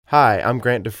Hi, I'm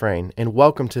Grant Dufresne, and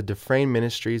welcome to Dufresne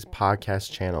Ministries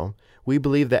podcast channel. We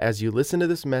believe that as you listen to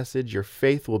this message, your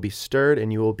faith will be stirred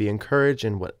and you will be encouraged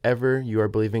in whatever you are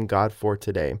believing God for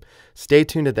today. Stay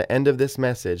tuned at the end of this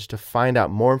message to find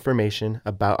out more information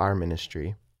about our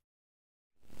ministry.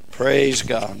 Praise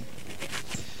God.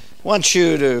 I want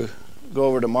you to go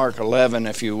over to Mark 11,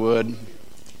 if you would.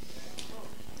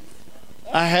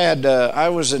 I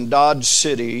was in Dodge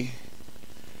City,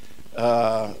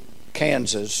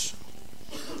 Kansas,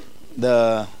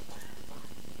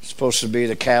 supposed to be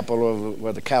the capital of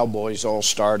where the Cowboys all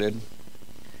started.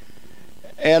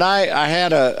 And I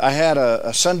had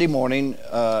a Sunday morning,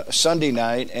 Sunday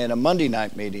night, and a Monday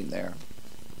night meeting there.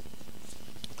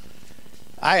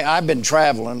 I've been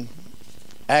traveling,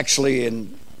 actually,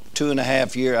 in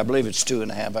 2.5 years. I believe it's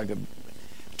 2.5.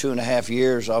 2.5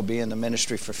 years. I'll be in the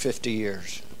ministry for 50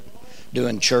 years,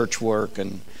 doing church work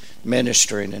and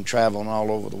ministering and traveling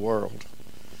all over the world.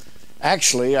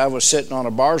 Actually, I was sitting on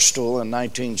a bar stool in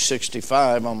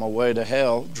 1965 on my way to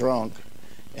hell, drunk,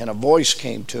 and a voice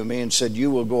came to me and said, "You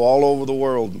will go all over the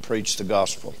world and preach the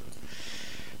gospel."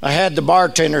 I had the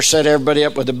bartender set everybody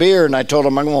up with a beer, and I told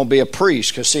him I'm going to be a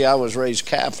priest because, see, I was raised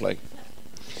Catholic.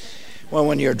 Well,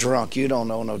 when you're drunk, you don't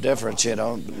know no difference, you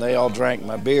know. They all drank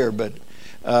my beer, but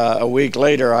a week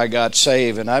later I got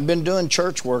saved, and I've been doing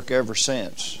church work ever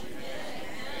since.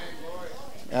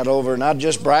 Not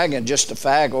just bragging, just a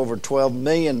fact, over 12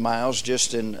 million miles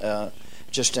just in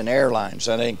airlines.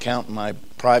 I ain't counting my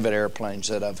private airplanes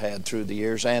that I've had through the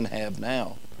years and have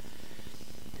now.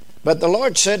 But the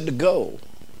Lord said to go.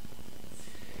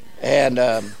 And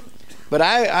but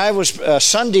I was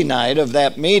Sunday night of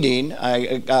that meeting,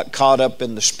 I got caught up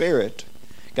in the Spirit,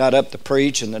 got up to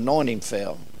preach, and the anointing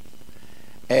fell.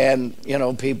 And, you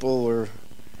know, people were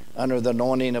under the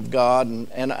anointing of God,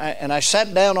 and I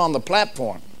sat down on the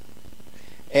platform,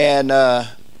 and the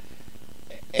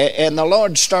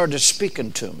Lord started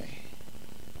speaking to me.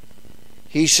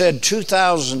 He said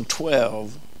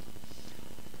 2012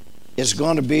 is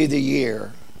going to be the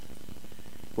year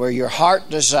where your heart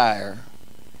desire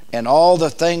and all the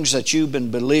things that you've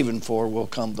been believing for will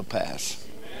come to pass.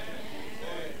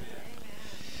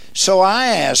 So I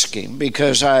asked him,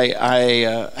 because I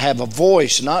have a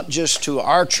voice not just to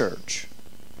our church.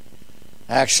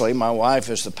 Actually, my wife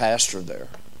is the pastor there.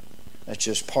 That's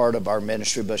just part of our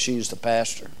ministry, but she's the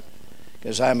pastor.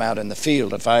 Because I'm out in the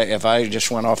field. If I just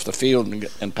went off the field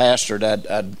and pastored,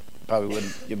 I'd probably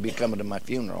wouldn't. You'd be coming to my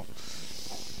funeral.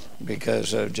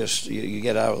 Because you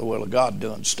get out of the will of God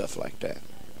doing stuff like that.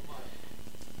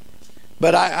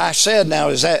 But I said, now,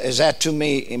 is that to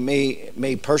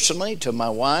me personally, to my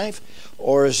wife,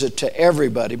 or is it to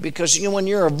everybody? Because, you know, when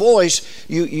you're a voice,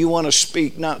 you want to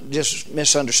speak, not just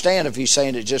misunderstand if he's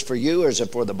saying it just for you, or is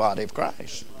it for the body of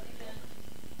Christ?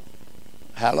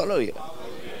 Hallelujah.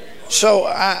 So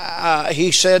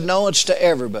he said, no, it's to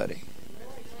everybody.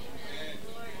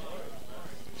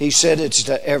 He said it's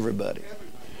to everybody.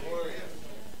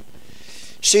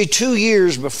 See, 2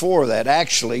 years before that,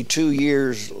 actually 2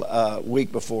 years,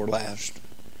 week before last,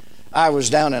 I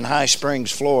was down in High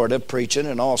Springs, Florida, preaching,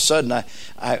 and all of a sudden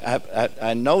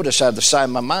I noticed out of the side of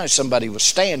my mind somebody was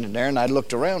standing there, and I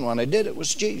looked around. When I did, it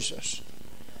was Jesus.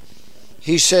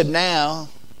 He said, now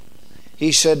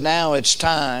it's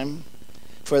time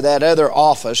for that other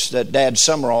office that Dad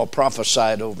Summerall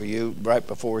prophesied over you right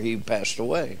before he passed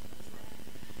away.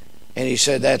 And he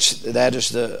said, that is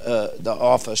the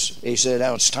office. He said,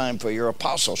 now it's time for your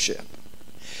apostleship.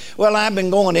 Well, I've been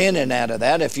going in and out of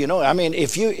that. If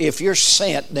you're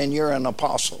sent, then you're an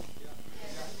apostle.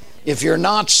 If you're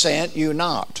not sent, you're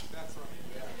not.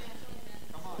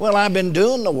 Well, I've been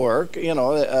doing the work, you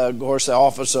know, of course, the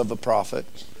office of a prophet.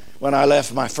 When I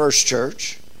left my first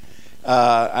church,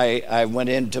 I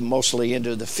went mostly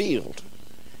into the field.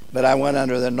 But I went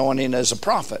under the anointing as a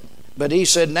prophet. But he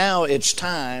said, now it's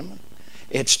time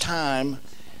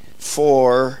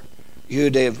for you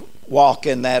to walk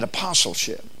in that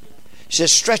apostleship. He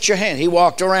says, stretch your hand. He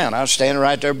walked around. I was standing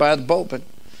right there by the pulpit.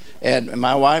 And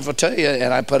my wife will tell you,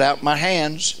 and I put out my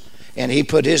hands, and he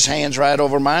put his hands right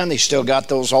over mine. He still got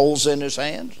those holes in his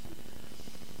hands.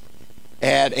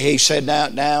 And he said,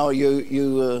 now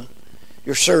you're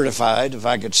certified, if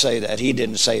I could say that. He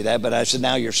didn't say that, but I said,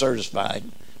 now you're certified.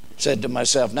 Said to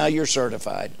myself, now you're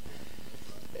certified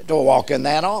to walk in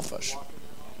that office.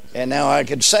 And now I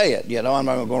could say it. You know, I'm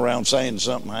not going to go around saying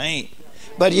something I ain't.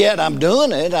 But yet I'm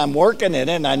doing it. I'm working in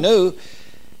it. And I knew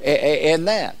in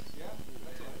that.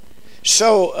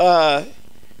 So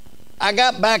I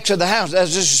got back to the house.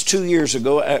 This is 2 years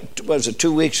ago. Was it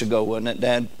 2 weeks ago, wasn't it,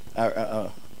 Dad?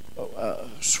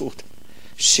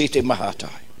 Shiti Mahatai.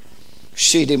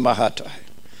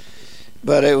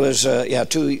 But it was,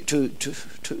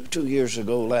 2 years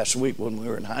ago last week when we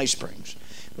were in High Springs.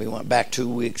 We went back 2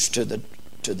 weeks to the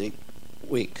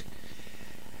week.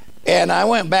 And I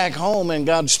went back home and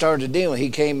God started dealing. He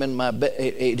came in my bed.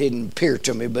 He didn't appear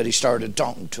to me, but he started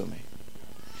talking to me.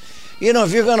 You know,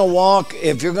 if you're going to walk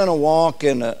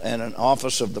in an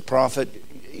office of the prophet,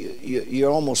 you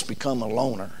almost become a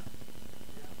loner.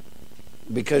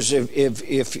 Because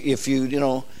if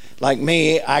you like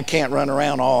me, I can't run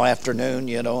around all afternoon,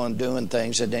 and doing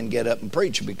things and then get up and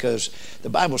preach, because the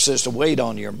Bible says to wait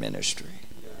on your ministry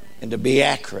and to be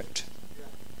accurate.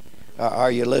 Are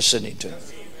you listening to me?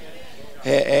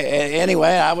 Anyway,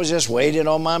 I was just waiting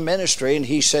on my ministry, and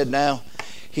he said, now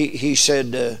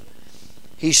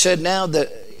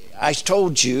that I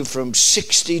told you from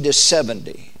 60 to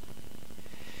 70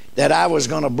 that I was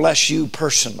going to bless you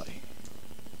personally.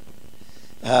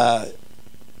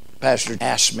 Pastor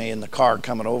asked me in the car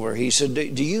coming over, he said,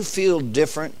 do you feel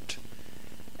different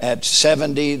at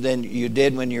 70 than you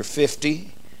did when you're 50?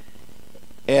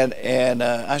 And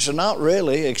I said, not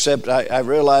really, except I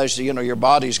realized, your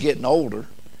body's getting older.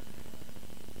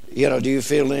 Do you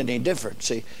feel any different?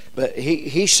 See, but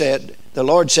he said, the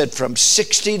Lord said, from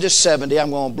 60 to 70,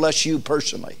 I'm going to bless you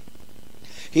personally.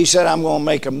 He said, I'm going to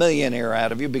make a millionaire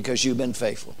out of you because you've been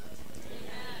faithful.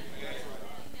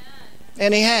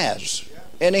 And he has.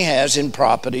 And he has in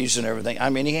properties and everything. I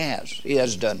mean, he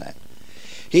has done that.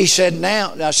 He said,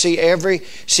 now see,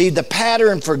 the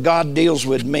pattern for God deals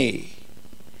with me.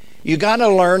 You got to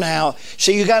learn how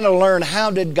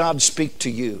did God speak to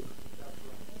you?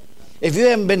 If you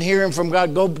haven't been hearing from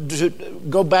God,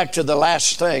 go back to the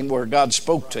last thing where God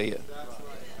spoke to you.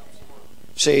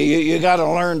 See, you got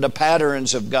to learn the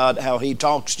patterns of God, how he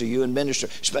talks to you in ministry,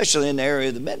 especially in the area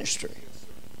of the ministry.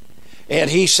 And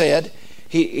he said,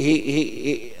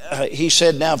 he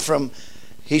said from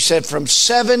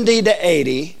 70 to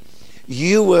 80,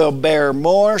 you will bear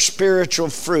more spiritual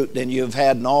fruit than you've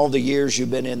had in all the years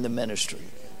you've been in the ministry.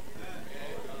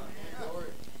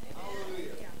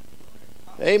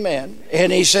 Amen.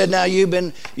 And he said, now you've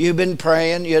been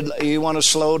praying, you want to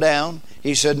slow down?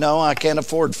 He said, no, I can't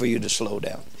afford for you to slow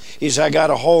down. He said, I got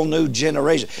a whole new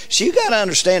generation. So you got to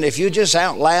understand, if you just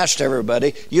outlast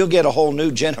everybody, you'll get a whole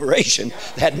new generation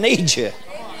that needs you.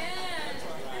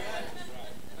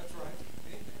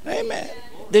 Amen.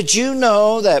 Did you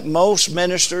know that most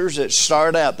ministers that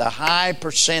start out, the high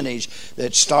percentage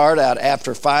that start out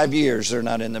after 5 years, they're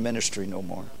not in the ministry no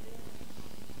more?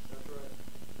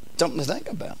 Something to think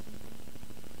about.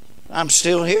 I'm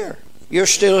still here. You're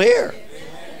still here.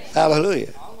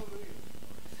 Hallelujah.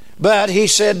 But he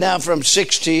said now from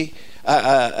 70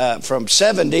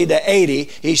 to 80,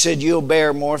 he said you'll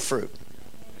bear more fruit.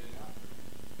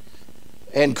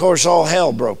 And of course all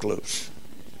hell broke loose.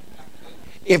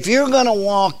 If you're going to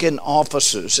walk in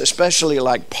offices, especially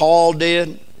like Paul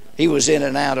did, he was in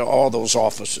and out of all those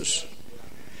offices.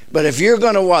 But if you're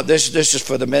going to walk, this is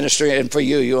for the ministry and for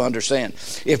you, you'll understand.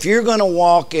 If you're going to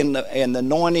walk in the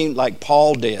anointing like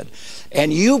Paul did,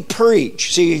 and you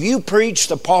preach, see, if you preach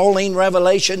the Pauline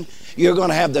revelation, you're going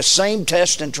to have the same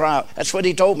test and trial. That's what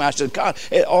he told me. I said, God,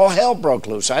 all hell broke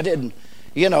loose. I didn't,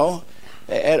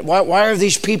 why are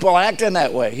these people acting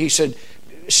that way? He said,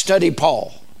 study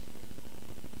Paul.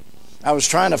 I was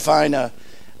trying to find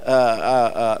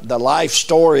the life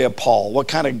story of Paul. What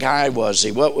kind of guy was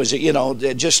he? What was he?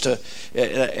 There's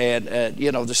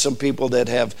some people that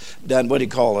have done, what do you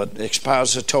call it,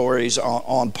 expositories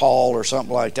on Paul or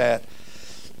something like that.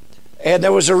 And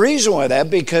there was a reason why that,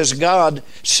 because God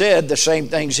said the same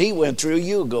things he went through,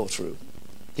 you'll go through.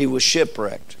 He was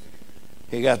shipwrecked.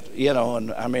 He got,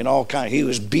 all kinds. He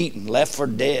was beaten, left for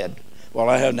dead. Well,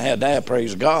 I haven't had that,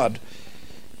 praise God.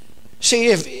 See,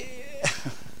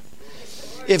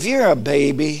 if you're a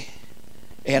baby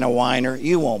and a whiner,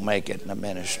 you won't make it in the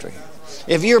ministry.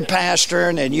 If you're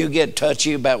pastoring and you get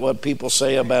touchy about what people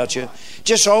say about you,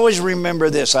 just always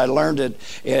remember this. I learned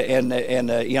it in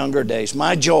the younger days.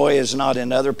 My joy is not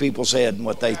in other people's head and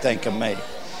what they think of me.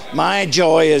 My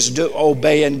joy is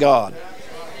obeying God.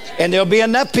 And there'll be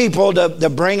enough people to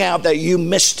bring out that you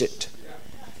missed it.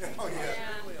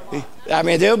 I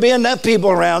mean, there'll be enough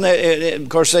people around. Of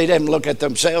course, they didn't look at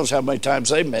themselves how many times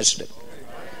they missed it.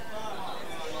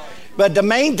 But the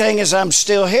main thing is I'm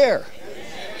still here.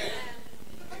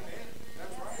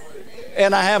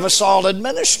 And I have a solid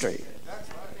ministry.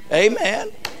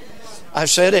 Amen. I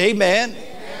said amen.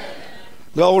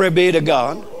 Glory be to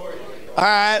God. All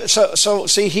right, so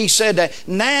see, he said that.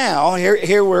 Now,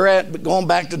 here we're at, going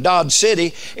back to Dodge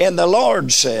City, and the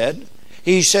Lord said,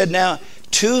 he said, now,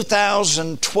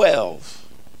 2012.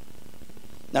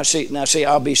 Now see,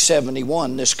 I'll be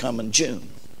 71 this coming June.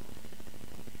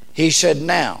 He said,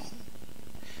 now,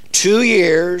 2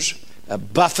 years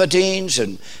of buffetings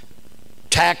and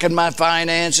attacking my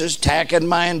finances, attacking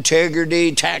my integrity,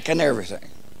 attacking everything.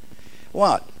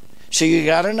 What? So you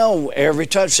got to know every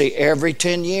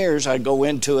 10 years I go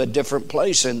into a different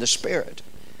place in the Spirit.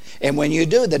 And when you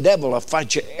do, the devil will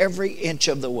fight you every inch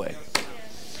of the way.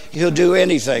 He'll do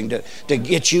anything to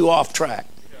get you off track.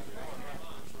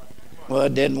 Well,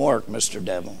 it didn't work, Mr.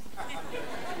 Devil.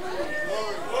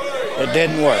 It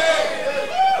didn't work.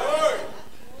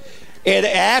 And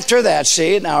after that,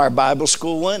 see, now our Bible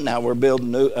school went. Now we're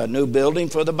building a new building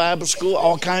for the Bible school.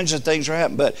 All kinds of things are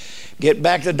happening. But get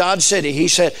back to Dodge City. He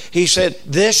said,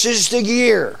 this is the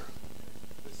year.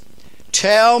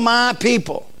 Tell my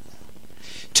people.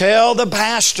 Tell the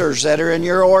pastors that are in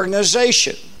your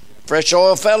organization, Fresh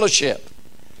Oil Fellowship.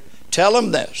 Tell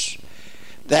them this,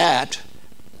 that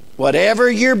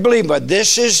whatever you're believing, but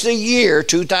this is the year,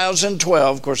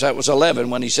 2012, of course that was 11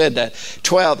 when he said that,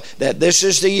 12, that this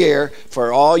is the year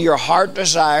for all your heart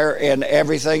desire and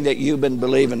everything that you've been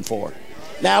believing for.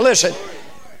 Now listen,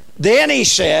 then he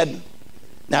said,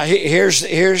 now here's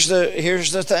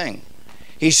the thing.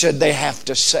 He said they have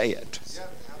to say it.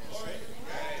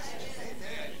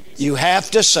 You have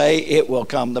to say it will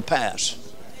come to pass.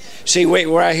 See,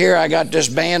 right here, I got this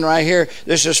band right here.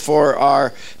 This is for our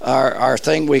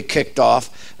thing we kicked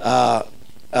off at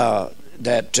our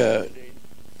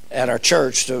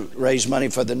church to raise money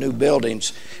for the new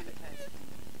buildings.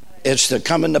 It's the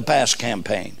Coming to Pass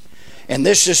campaign. And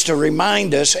this is to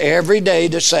remind us every day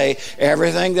to say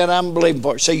everything that I'm believing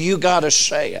for. So you got to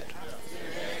say it.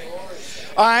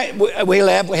 All right, we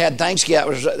left. We had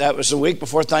Thanksgiving. That was the week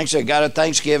before Thanksgiving. Got a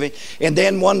Thanksgiving. And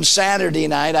then one Saturday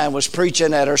night, I was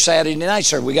preaching at our Saturday night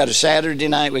service. We got a Saturday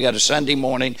night, we got a Sunday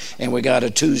morning, and we got a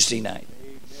Tuesday night.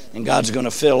 And God's going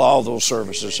to fill all those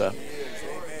services up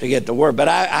to get the word. But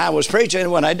I was preaching,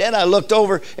 and when I did, I looked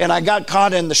over, and I got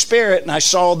caught in the Spirit, and I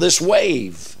saw this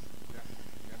wave.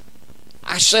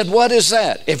 I said, what is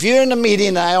that? If you're in a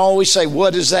meeting, I always say,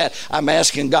 what is that? I'm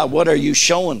asking God, what are you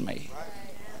showing me?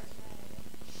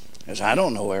 Because I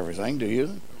don't know everything, do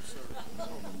you?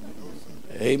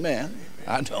 Amen.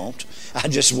 I don't.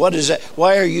 What is that?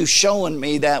 Why are you showing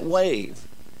me that wave?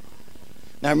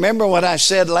 Now remember what I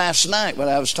said last night when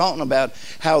I was talking about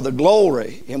how the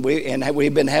glory, and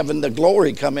we've been having the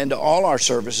glory come into all our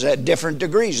services at different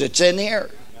degrees. It's in here.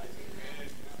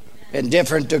 In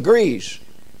different degrees.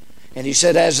 And he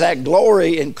said, as that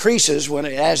glory increases,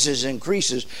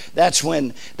 that's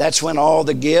when all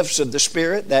the gifts of the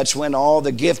Spirit, that's when all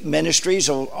the gift ministries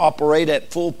will operate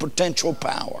at full potential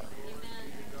power.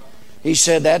 He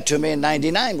said that to me in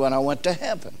 99 when I went to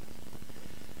heaven.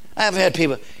 I've had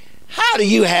people, how do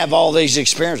you have all these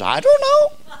experiences? I don't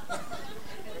know.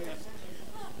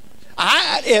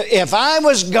 If I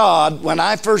was God when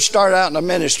I first started out in the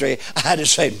ministry, I'd have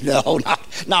said, no,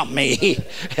 not me.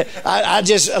 I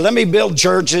just let me build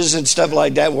churches and stuff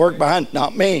like that, work behind,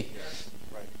 not me.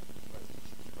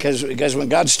 Because when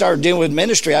God started dealing with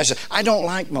ministry, I said, I don't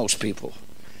like most people.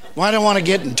 Why do I want to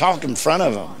get and talk in front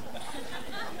of them?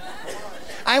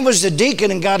 I was the deacon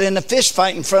and got in a fist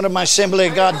fight in front of my Assembly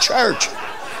of God church.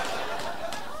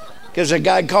 Because a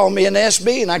guy called me an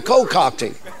SB and I cold-cocked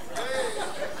him.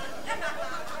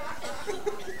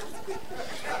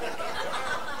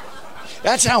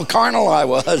 That's how carnal I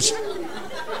was.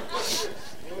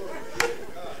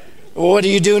 Well, what do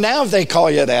you do now if they call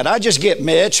you that? I just get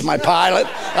Mitch, my pilot.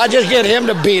 I just get him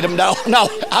to beat him. No,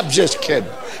 I'm just kidding.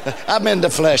 I'm in the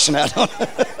flesh now.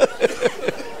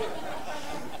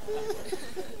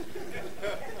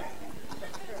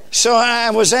 So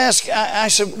I was asked, I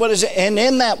said, what is it? And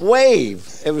in that wave,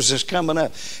 it was just coming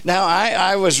up. Now,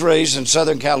 I was raised in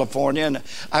Southern California, and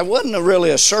I wasn't really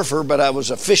a surfer, but I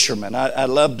was a fisherman. I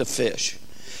loved to fish.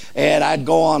 And I'd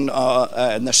go on,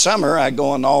 in the summer, I'd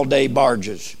go on all-day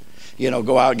barges.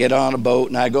 Go out, get on a boat,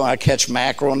 and I'd catch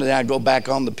mackerel, and then I'd go back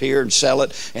on the pier and sell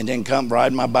it, and then come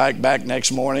ride my bike back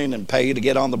next morning and pay to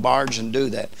get on the barge and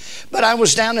do that. But I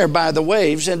was down there by the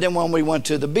waves, and then when we went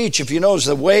to the beach, if you notice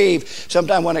the wave,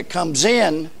 sometimes when it comes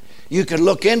in, you can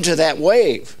look into that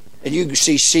wave, and you can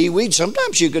see seaweed.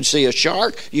 Sometimes you could see a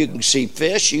shark, you can see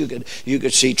fish, you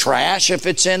could see trash if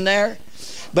it's in there.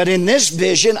 But in this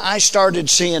vision, I started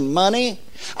seeing money.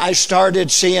 I started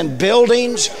seeing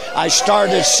buildings. I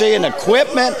started seeing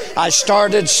equipment. I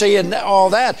started seeing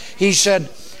all that. He said,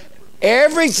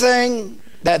 everything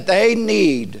that they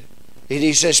need,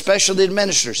 he said, especially the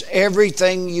ministers,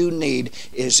 everything you need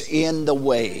is in the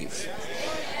wave.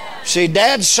 See,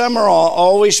 Dad Summerall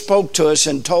always spoke to us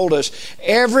and told us,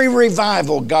 every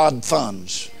revival God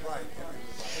funds.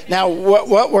 Now,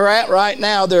 what we're at right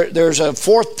now, there's a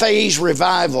fourth phase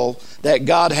revival that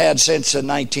God had since the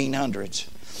 1900s.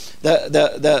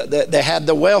 They had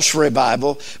the Welsh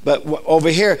revival, but over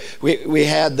here we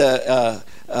had the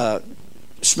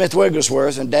Smith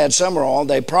Wigglesworth and Dad Summerall.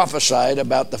 They prophesied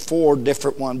about the four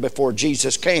different ones before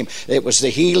Jesus came. It was the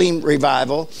healing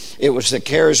revival, it was the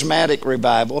charismatic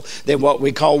revival, then what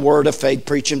we call word of faith,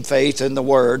 preaching faith in the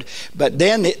word. But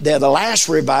then the last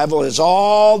revival is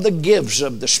all the gifts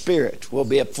of the Spirit will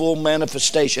be a full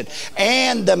manifestation,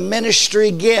 and the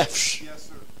ministry gifts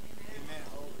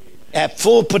at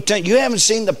full potential. You haven't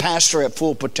seen the pastor at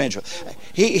full potential.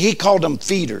 He called them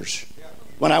feeders.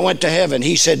 When I went to heaven,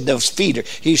 he said those feeders.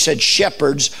 He said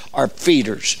shepherds are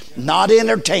feeders, not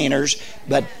entertainers,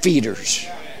 but feeders.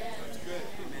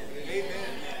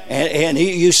 And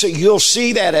you'll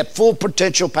see that at full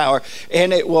potential power,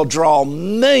 and it will draw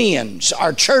millions.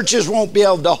 Our churches won't be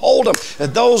able to hold them.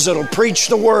 Those that will preach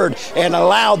the word and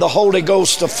allow the Holy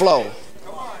Ghost to flow.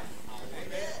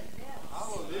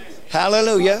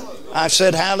 Hallelujah. I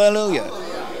said hallelujah.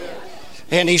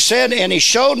 And he said, and he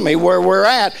showed me where we're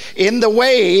at in the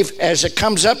wave as it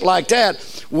comes up like that.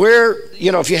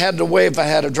 If you had the wave, I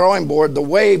had a drawing board, the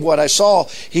wave, what I saw,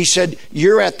 he said,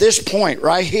 you're at this point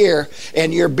right here,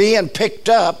 and you're being picked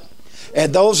up.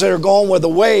 And those that are going with the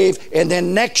wave, and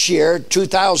then next year,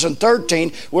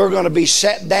 2013, we're going to be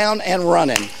set down and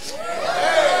running.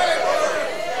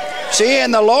 See,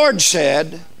 and the Lord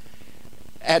said,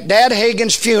 at Dad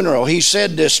Hagin's funeral, he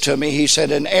said this to me. He said,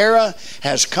 an era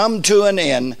has come to an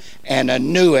end and a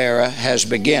new era has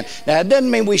begun. Now, it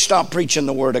doesn't mean we stop preaching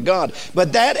the Word of God,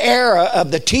 but that era of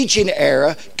the teaching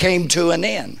era came to an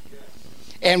end.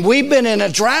 And we've been in a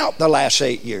drought the last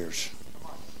 8 years.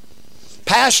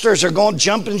 Pastors are going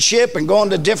jumping ship and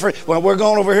going to different, well, we're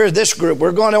going over here to this group.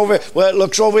 We're going over, well, it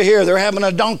looks over here. They're having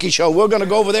a donkey show. We're going to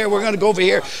go over there. We're going to go over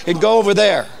here and go over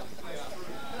there.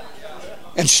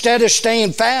 Instead of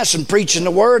staying fast and preaching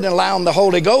the word and allowing the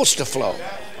Holy Ghost to flow.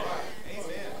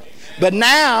 But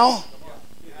now,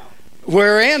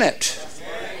 we're in it.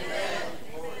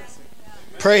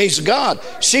 Praise God.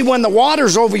 See, when the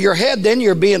water's over your head, then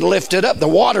you're being lifted up. The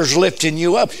water's lifting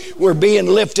you up. We're being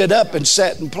lifted up and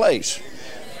set in place.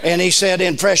 And he said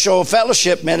in Fresh Oil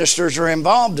Fellowship, ministers are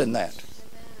involved in that.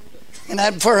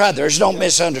 And for others, don't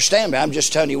misunderstand me. I'm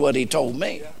just telling you what he told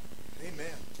me.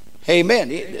 Amen.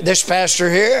 This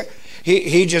pastor here,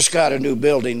 he just got a new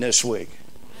building this week.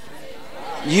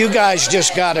 You guys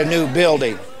just got a new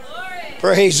building.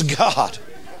 Praise God.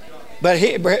 But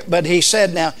he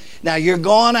said, now you're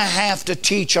going to have to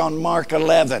teach on Mark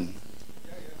 11.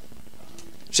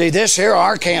 See, this here,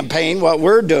 our campaign, what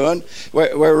we're doing,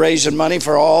 we're raising money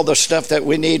for all the stuff that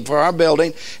we need for our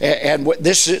building. And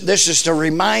this is a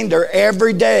reminder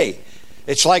every day.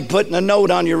 It's like putting a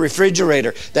note on your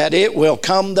refrigerator that it will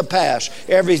come to pass.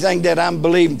 Everything that I'm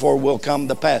believing for will come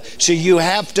to pass. So you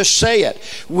have to say it.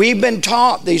 We've been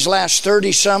taught these last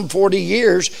 40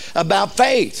 years about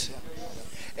faith.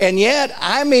 And yet,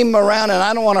 I'm even around, and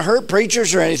I don't want to hurt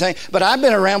preachers or anything, but I've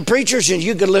been around preachers and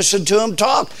you could listen to them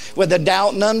talk with a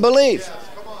doubt and unbelief.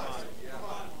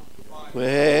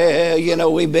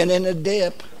 Well, we've been in a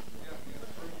dip.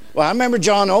 Well, I remember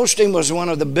John Osteen was one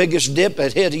of the biggest dip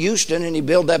that hit Houston, and he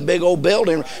built that big old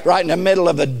building right in the middle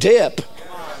of a dip.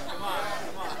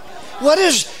 What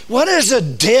does a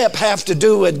dip have to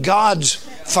do with God's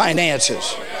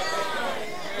finances?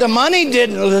 The money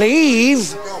didn't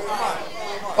leave.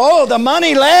 Oh, the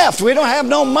money left. We don't have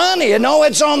no money.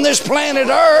 It's on this planet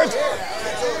Earth.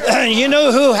 You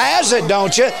know who has it,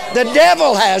 don't you? The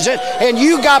devil has it, and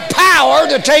you got power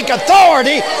to take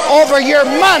authority over your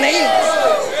money.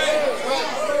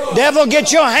 Devil,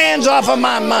 get your hands off of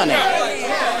my money.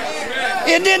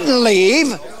 It didn't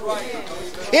leave.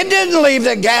 It didn't leave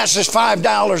that gas is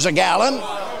 $5 a gallon.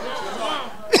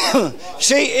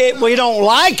 See, we don't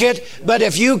like it, but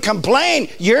if you complain,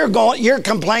 you're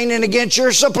complaining against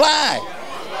your supply.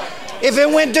 If it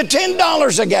went to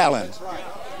 $10 a gallon.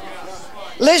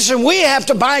 Listen, we have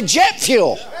to buy jet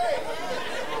fuel.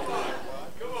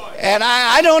 And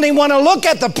I don't even want to look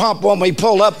at the pump when we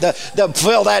pull up to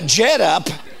fill that jet up.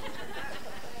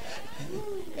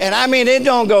 And I mean, it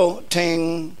don't go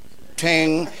ting,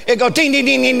 ting. It go ting, ding,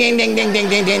 ding, ding, ding, ding, ding, ding,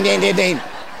 ding, ding, ding, ding, ding.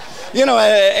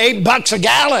 $8 a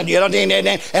gallon, ding, ding,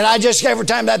 ding. And I just, every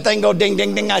time that thing go ding,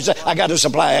 ding, ding, I say, I got to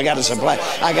supply, I got to supply,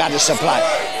 I got to supply.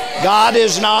 God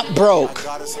is not broke.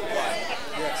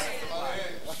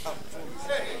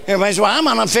 Everybody says, well, I'm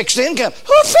on a fixed income.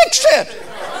 Who fixed it?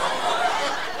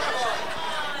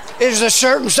 Is a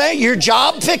certain thing, your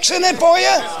job fixing it for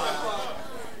you?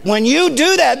 When you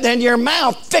do that, then your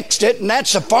mouth fixed it, and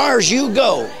that's as far as you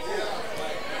go.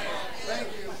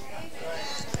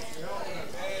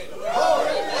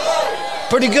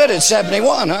 Pretty good at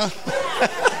 71, huh?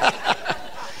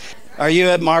 Are you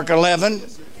at Mark 11?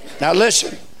 Now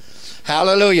listen.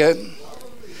 Hallelujah.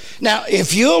 Now,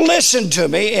 if you'll listen to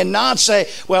me and not say,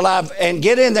 well, and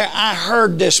get in there, I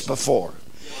heard this before.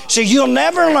 See, you'll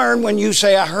never learn when you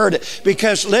say, I heard it.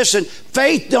 Because, listen,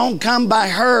 faith don't come by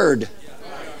heard.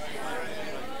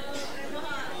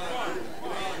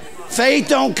 Faith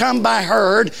don't come by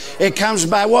heard. It comes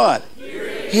by what?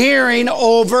 Hearing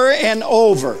over and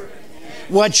over.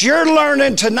 What you're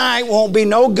learning tonight won't be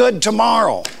no good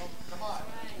tomorrow.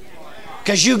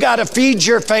 Because you got to feed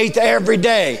your faith every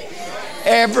day.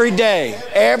 Every day.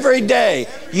 Every day.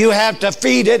 You have to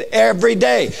feed it every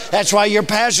day. That's why your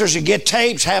pastors get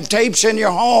tapes. Have tapes in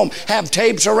your home. Have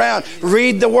tapes around.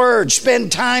 Read the Word.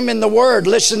 Spend time in the Word.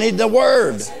 Listening to the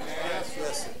Word.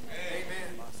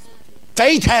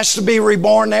 Faith has to be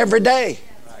reborn every day.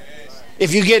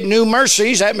 If you get new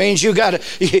mercies, that means you got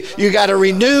to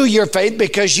renew your faith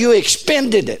because you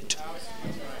expended it.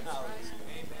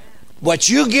 What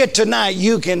you get tonight,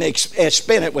 you can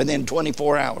spend it within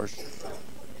 24 hours.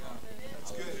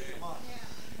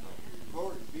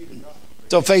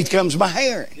 So faith comes by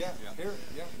hearing.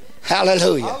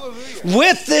 Hallelujah.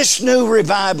 With this new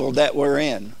revival that we're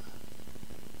in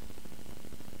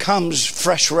comes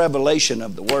fresh revelation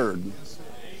of the Word.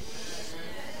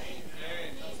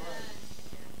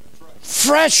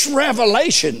 Fresh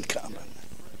revelation coming.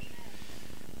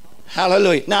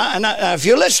 Hallelujah. Now, if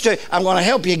you listen to, I'm going to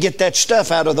help you get that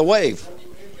stuff out of the way.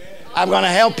 I'm going to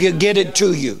help you get it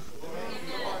to you.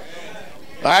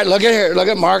 All right, look at here. Look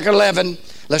at Mark 11.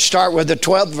 Let's start with the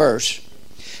 12th verse.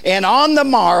 And on the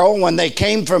morrow, when they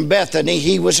came from Bethany,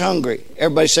 he was hungry.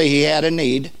 Everybody say he had a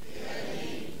need.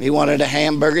 He wanted a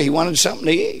hamburger. He wanted something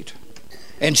to eat.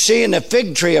 And seeing a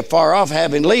fig tree afar off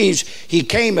having leaves, he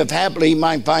came if haply he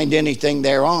might find anything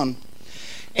thereon.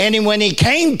 And when he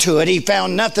came to it, he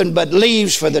found nothing but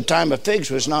leaves, for the time of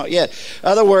figs was not yet. In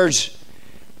other words,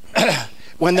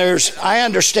 I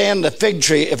understand the fig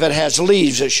tree, if it has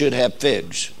leaves, it should have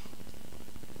figs.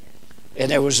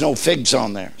 And there was no figs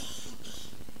on there.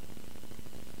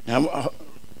 Now,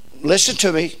 listen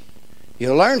to me.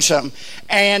 You'll learn something.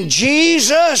 And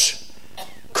Jesus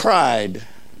cried.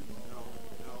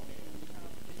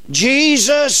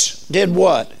 Jesus did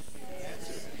what?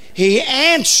 He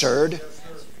answered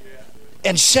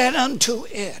and said unto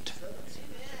it.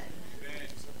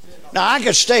 Now, I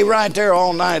could stay right there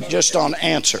all night just on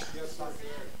answer.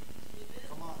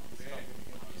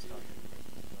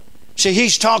 See,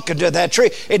 he's talking to that tree.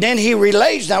 And then he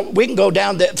relates. Now, we can go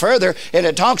down that further, and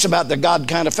it talks about the God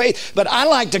kind of faith. But I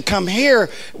like to come here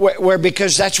where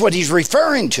because that's what he's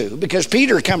referring to. Because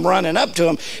Peter come running up to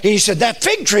him. He said, that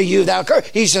fig tree you thou cursed.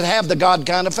 He said, have the God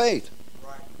kind of faith.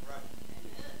 Right.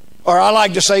 Or I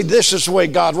like to say, this is the way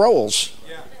God rolls.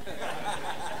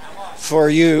 For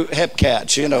you hip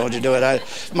cats, you know, to do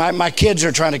it. My kids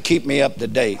are trying to keep me up to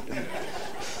date.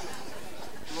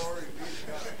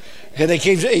 And they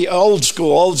keep saying, old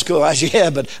school. I say, yeah,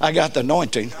 but I got the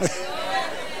anointing.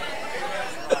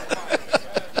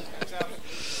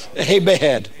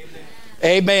 Amen.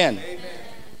 Amen.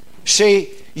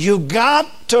 See, you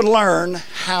got to learn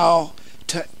how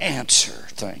to answer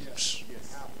things.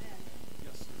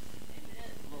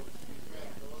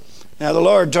 Now, the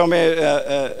Lord told me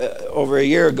over a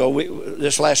year ago,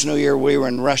 this last New Year, we were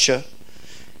in Russia.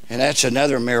 And that's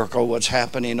another miracle what's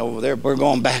happening over there. We're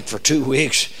going back for 2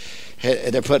 weeks.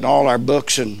 They're putting all our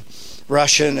books in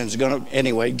Russian, and it's going to,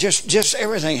 anyway, just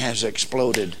everything has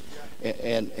exploded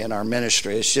in our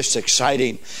ministry. It's just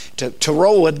exciting to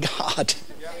roll with God.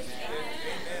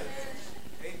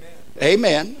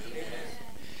 Amen.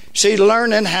 See,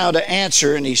 learning how to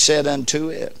answer, and he said unto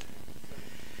it.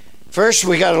 First,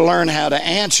 we got to learn how to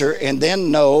answer, and then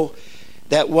know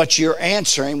that what you're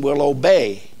answering will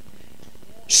obey.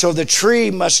 So the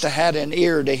tree must have had an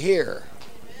ear to hear.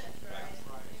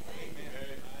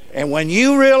 And when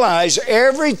you realize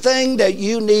everything that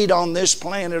you need on this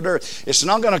planet Earth, it's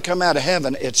not going to come out of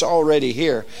heaven, it's already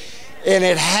here. And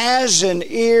it has an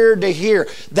ear to hear.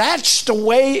 That's the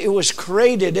way it was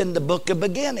created in the book of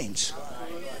beginnings.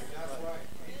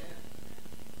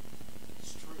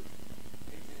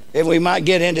 And we might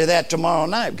get into that tomorrow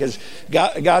night, because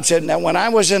God said, now when I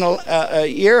was in a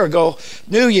year ago,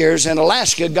 New Year's in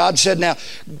Alaska, God said, now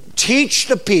teach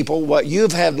the people what you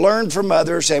have learned from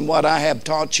others and what I have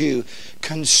taught you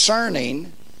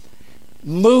concerning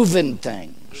moving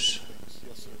things.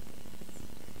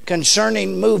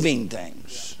 Concerning moving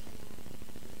things.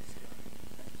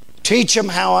 Teach them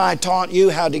how I taught you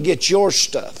how to get your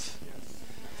stuff.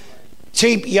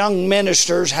 Teach young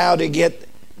ministers how to get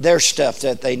their stuff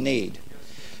that they need.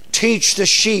 teach the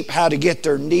sheep how to get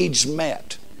their needs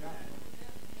met.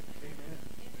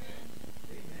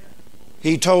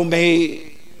 He told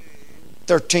me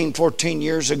 13, 14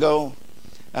 years ago,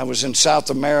 I was in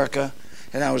South America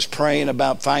and I was praying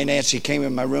about finance. He came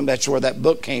in my room. That's where that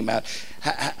book came out,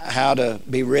 How to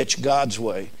Be Rich God's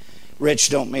Way.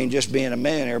 Rich don't mean just being a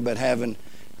millionaire, but having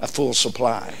a full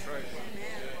supply.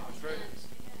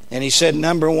 And he said,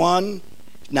 number one,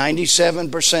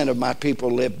 97% of my people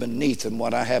live beneath in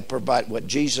what I have provided, what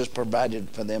Jesus provided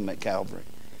for them at Calvary.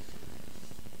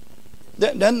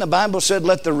 Doesn't the Bible said,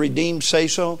 let the redeemed say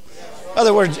so? In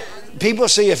other words, people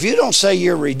see if you don't say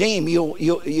you're redeemed,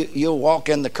 you'll walk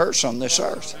in the curse on this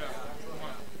earth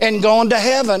and going to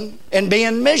heaven and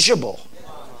being miserable.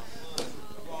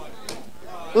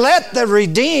 Let the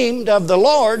redeemed of the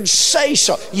Lord say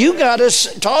so. You got to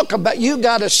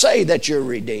say that you're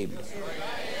redeemed.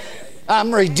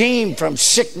 I'm redeemed from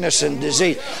sickness and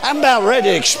disease. I'm about ready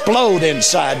to explode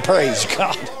inside, praise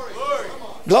God.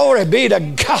 Glory be to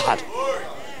God.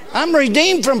 I'm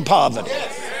redeemed from poverty.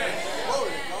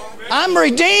 I'm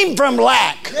redeemed from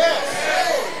lack.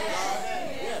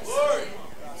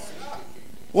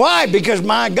 Why? Because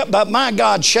my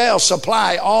God shall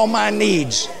supply all my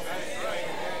needs.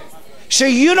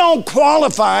 See, you don't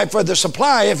qualify for the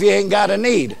supply if you ain't got a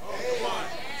need.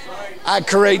 I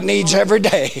create needs every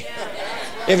day.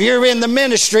 If you're in the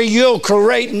ministry, you'll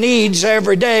create needs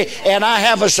every day, and I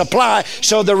have a supply.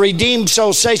 So the redeemed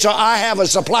soul say so. I have a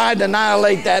supply to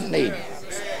annihilate that need.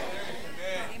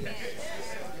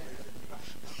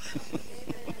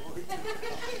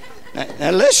 Now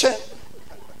listen.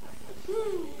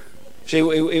 See,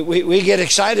 we get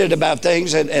excited about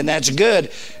things, and that's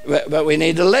good, but we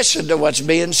need to listen to what's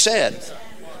being said.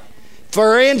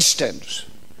 For instance,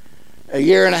 a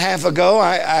year and a half ago,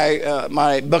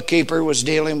 my bookkeeper was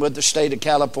dealing with the state of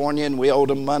California, and we owed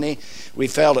them money. We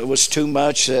felt it was too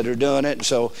much that are doing it.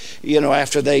 So,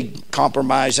 after they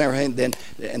compromised everything,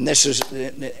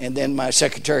 then my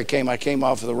secretary came. I came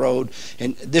off of the road,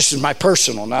 and this is my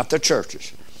personal, not the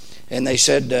church's. And they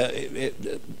said,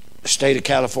 the state of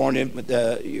California,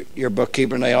 your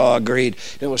bookkeeper, and they all agreed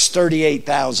it was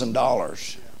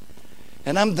 $38,000.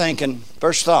 And I'm thinking,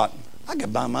 first thought, I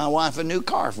could buy my wife a new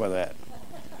car for that.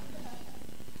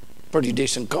 Pretty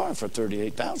decent car for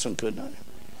 $38,000, couldn't I?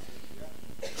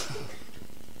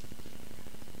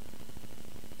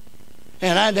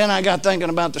 And then I got thinking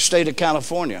about the state of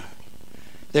California.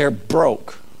 They're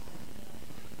broke.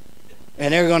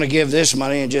 And they're going to give this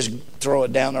money and just throw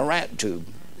it down the rat tube.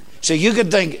 So you could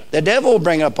think the devil will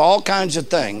bring up all kinds of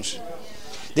things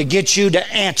that get you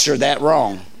to answer that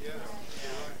wrong.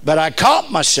 But I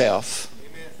caught myself.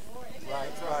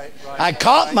 I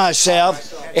caught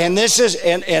myself, and this is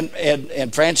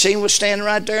and Francine was standing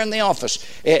right there in the office,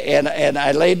 and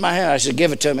I laid my hand. I said,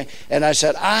 "Give it to me," and I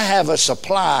said, "I have a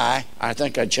supply." I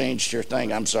think I changed your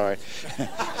thing. I'm sorry.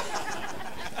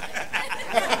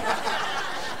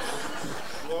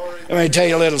 Let me tell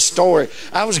you a little story.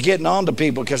 I was getting on to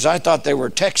people because I thought they were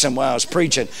texting while I was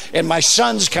preaching. And my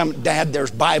sons come, "Dad,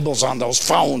 there's Bibles on those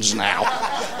phones now."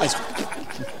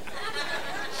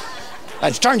 I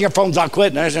said, "Turn your phones off,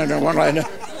 quit."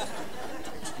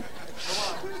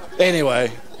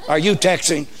 Anyway, are you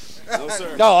texting? No,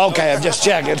 sir. Oh, okay, I'm just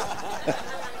checking.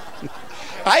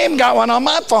 I even got one on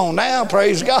my phone now,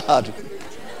 praise God.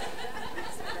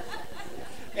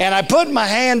 And I put my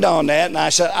hand on that and I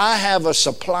said, I have a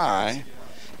supply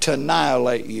to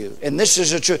annihilate you. And this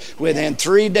is the truth. Within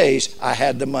 3 days, I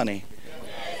had the money.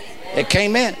 It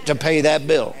came in to pay that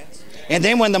bill. And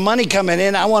then when the money coming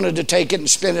in, I wanted to take it and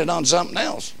spend it on something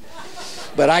else.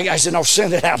 But I said, no,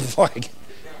 send it out before I get.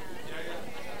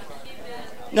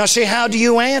 Now, see, how do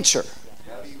you answer?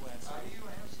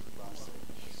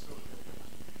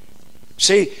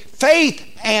 See, faith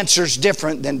answers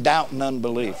different than doubt and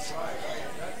unbelief.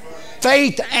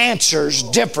 Faith answers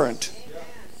different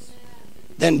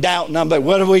than doubt and unbelief.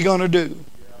 What are we going to do?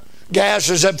 Gas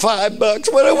is at $5.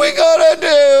 What are we going to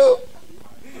do?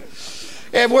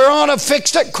 If we're on a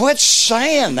fixed it, quit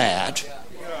saying that.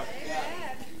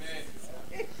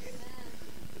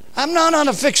 I'm not on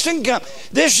a fixed income.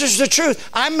 This is the truth.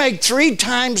 I make 3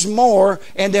 times more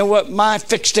than what my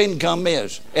fixed income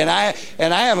is. And I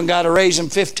haven't got a raise in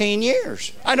 15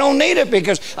 years. I don't need it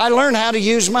because I learned how to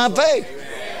use my faith.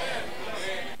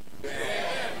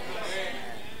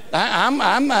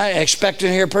 I'm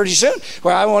expecting here pretty soon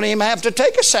where I won't even have to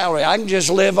take a salary. I can just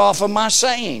live off of my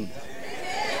saying.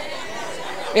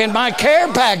 In my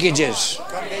care packages.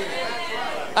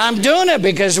 I'm doing it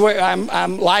because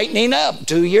I'm lightening up.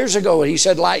 2 years ago, he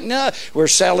said, lighten up. We're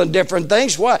selling different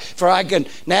things. What? For I can,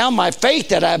 now my faith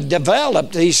that I've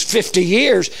developed these 50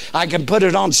 years, I can put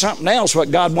it on something else, what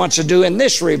God wants to do in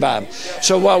this revival.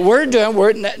 So what we're doing,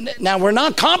 we're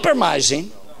not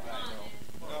compromising.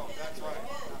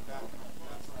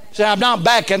 So I'm not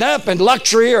backing up in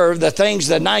luxury or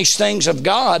the nice things of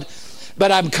God, but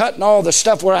I'm cutting all the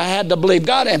stuff where I had to believe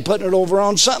God and putting it over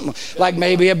on something like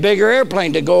maybe a bigger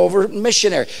airplane to go over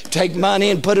missionary. Take money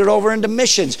and put it over into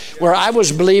missions. Where I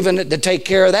was believing it to take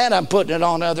care of that, I'm putting it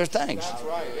on other things. That's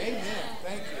right. Amen.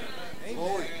 Thank you.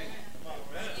 Glory.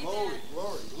 Glory,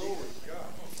 glory, glory.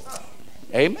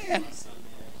 Amen.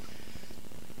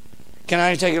 Can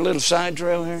I take a little side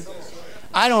trail here?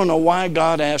 I don't know why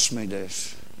God asked me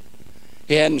this.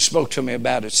 He hadn't spoke to me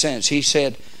about it since. He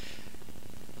said,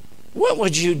 what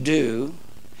would you do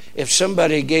if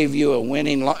somebody gave you a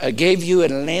winning lottery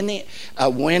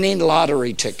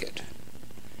ticket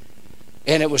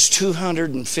and it was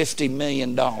 $250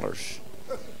 million?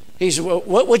 He said, well,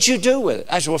 what would you do with it?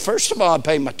 I said, well, first of all, I'd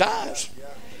pay my tithes.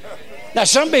 Now,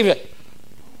 some people,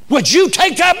 would you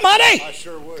take that money? I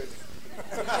sure would.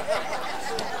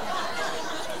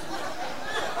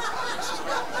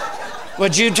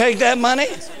 Would you take that money?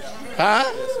 Huh?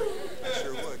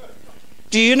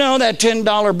 Do you know that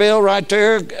 $10 bill right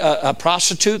there, a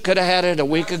prostitute could have had it a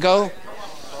week ago?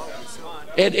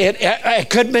 It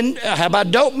could have been, how about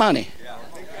dope money?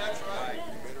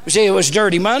 You see, it was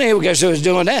dirty money because it was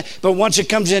doing that. But once it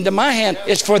comes into my hand,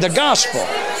 it's for the gospel.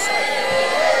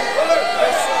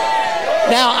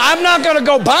 Now, I'm not going to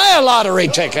go buy a lottery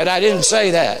ticket. I didn't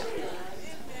say that.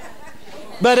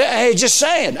 But hey, just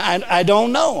saying, I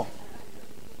don't know.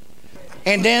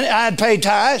 And then I'd pay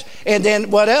tithes. And then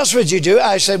what else would you do?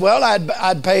 I said, well,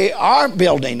 I'd pay our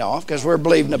building off because we're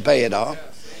believing to pay it off.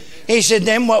 He said,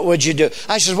 then what would you do?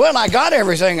 I said, well, I got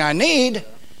everything I need.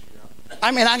 I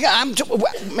mean,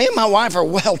 me and my wife are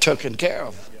well taken care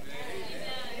of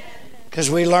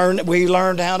because we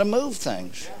learned how to move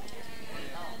things.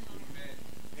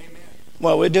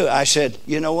 Well, we do. I said,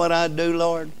 you know what I'd do,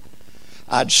 Lord?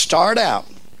 I'd start out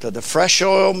to the fresh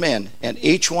oil men, and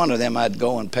each one of them I'd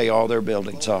go and pay all their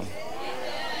buildings off.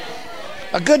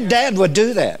 A good dad would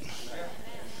do that.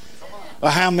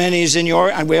 Well, how many is in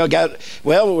your?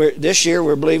 This year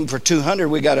we're believing for 200.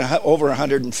 We got over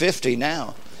 150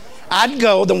 now. I'd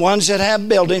go the ones that have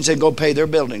buildings and go pay their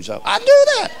buildings off. I'd do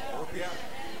that.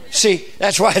 See,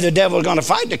 that's why the devil's going to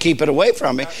fight to keep it away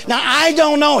from me. Now, I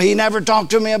don't know. He never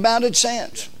talked to me about it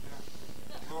since.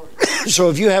 So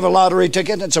if you have a lottery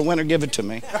ticket that's a winner, give it to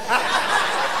me.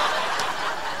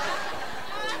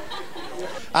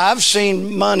 I've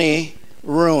seen money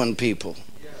ruin people.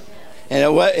 And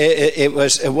it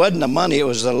wasn't the money, it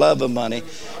was the love of money.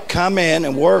 Come in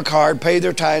and work hard, pay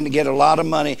their time to get a lot of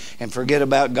money, and forget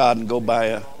about God and go buy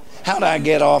a... How'd I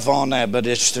get off on that? But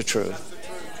it's the truth.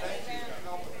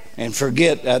 And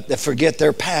forget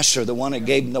their pastor, the one that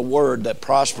gave them the word that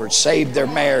prospered, saved their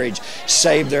marriage,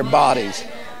 saved their bodies.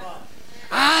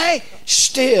 I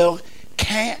still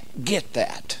can't get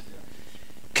that.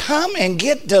 Come and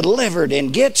get delivered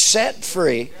and get set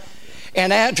free,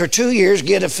 and after 2 years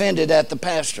get offended at the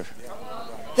pastor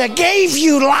that gave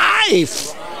you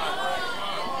life.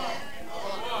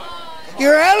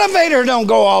 Your elevator don't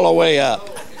go all the way up.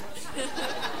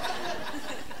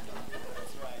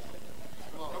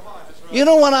 You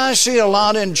know what I see a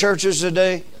lot in churches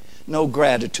today? No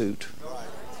gratitude.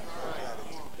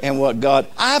 And what God,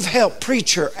 I've helped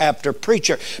preacher after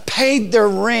preacher, paid their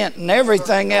rent and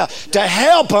everything else to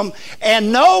help them,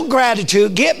 and no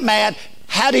gratitude, get mad,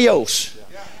 adios.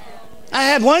 I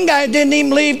had one guy that didn't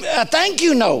even leave a thank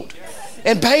you note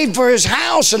and paid for his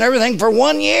house and everything for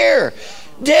 1 year.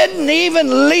 Didn't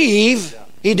even leave.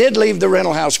 He did leave the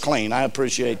rental house clean. I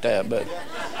appreciate that, but...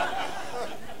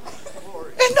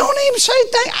 And don't even say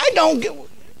thank. I don't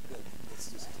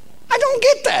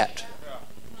get that.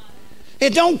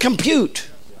 It don't compute.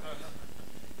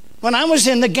 When I was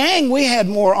in the gang, we had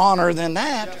more honor than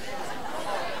that.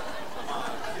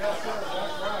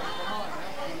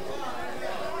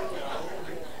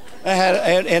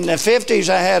 In the 50s,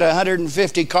 I had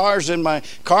 150 cars in my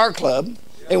car club,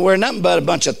 and we're nothing but a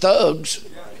bunch of thugs.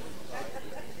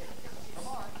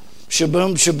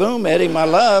 Shaboom, shaboom, Eddie, my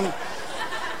love.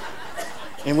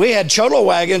 And we had cholo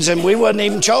wagons, and we wasn't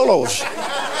even cholos.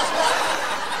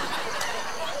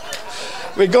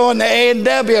 We'd go in the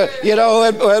A&W,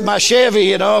 with my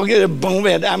Chevy, boom.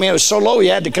 I mean, it was so low, you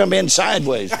had to come in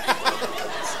sideways.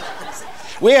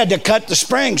 We had to cut the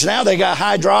springs. Now they got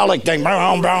hydraulic thing.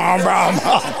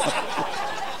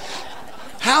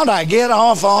 How'd I get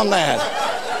off on that?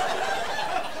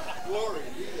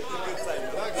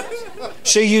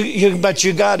 See, but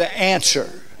you got to answer.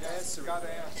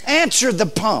 Answer the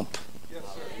pump.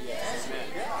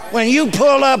 When you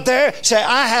pull up there, say,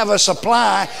 I have a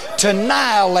supply to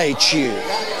annihilate you.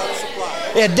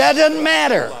 It doesn't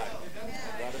matter.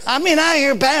 I mean, I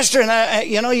hear pastor, and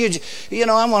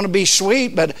I want to be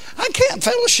sweet, but I can't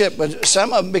fellowship with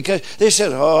some of them because they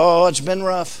said, oh, it's been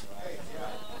rough.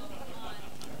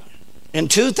 In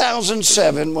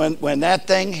 2007, when that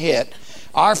thing hit,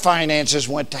 our finances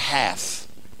went to half.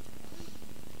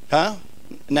 Huh?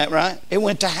 Isn't that right? It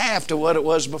went to half to what it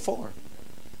was before.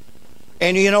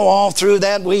 And all through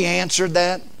that, we answered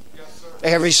that.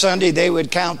 Every Sunday they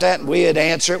would count that and we would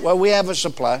answer it. Well, we have a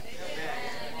supply.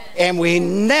 And we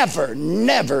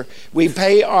never, we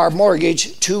pay our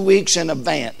mortgage 2 weeks in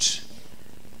advance.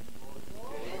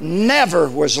 Never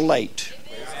was late.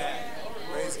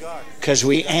 Because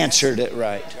we answered it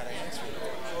right.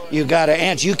 You got to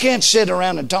answer. You can't sit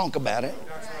around and talk about it.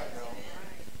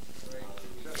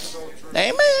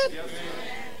 Amen.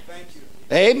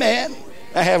 Amen.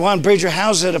 I had one preacher,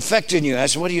 how's it affecting you? I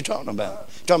said, what are you talking about?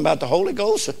 Talking about the Holy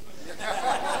Ghost?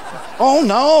 Oh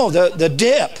no, the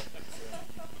dip.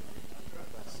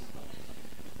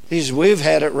 He said, we've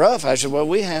had it rough. I said, well,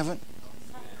 we haven't.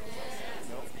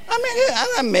 I mean,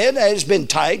 I admit it's been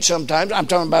tight sometimes. I'm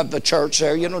talking about the church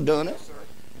there, doing it.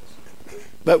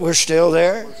 But we're still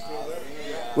there.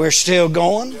 We're still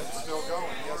going.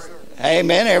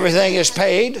 Amen. Everything is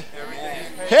paid.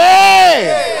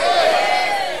 Hey!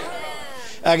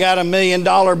 I got $1 million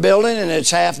building and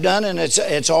it's half done and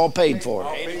it's all paid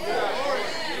for.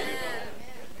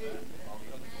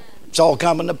 It's all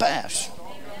coming to pass.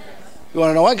 You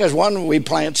want to know why? Because one, we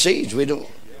plant seeds. We don't.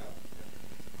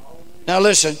 Now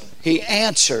listen, he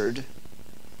answered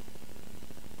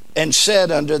and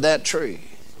said under that tree.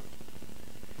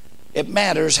 It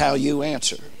matters how you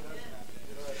answer.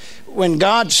 When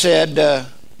God said, the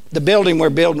building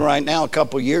we're building right now a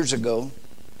couple years ago,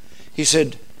 he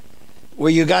said, where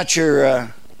you got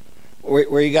your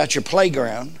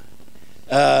playground,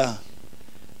 I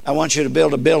want you to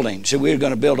build a building. So we were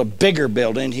going to build a bigger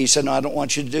building. He said, no, I don't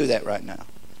want you to do that right now.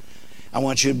 I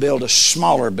want you to build a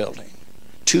smaller building,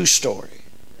 2-story.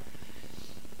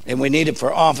 And we need it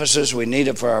for offices. We need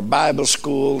it for our Bible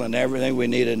school and everything. We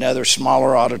need another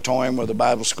smaller auditorium where the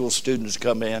Bible school students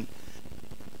come in.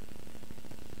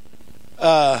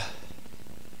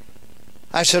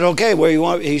 I said, okay, where you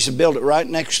want? He said, build it right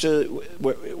next to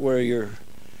where your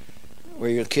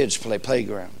kids play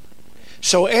playground.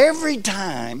 So every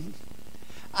time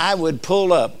I would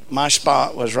pull up, my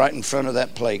spot was right in front of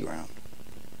that playground.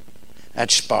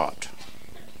 That spot.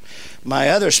 My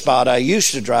other spot I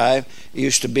used to drive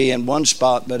used to be in one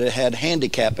spot, but it had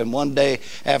handicap. And one day,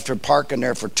 after parking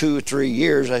there for 2 or 3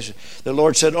 years, the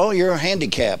Lord said, oh, you're a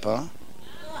handicap, huh?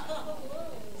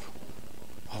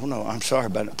 Oh, no, I'm sorry,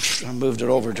 but I moved it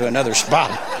over to another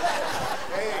spot.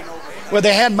 Well,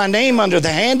 they had my name under the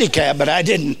handicap, but I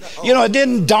didn't, it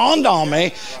didn't dawn on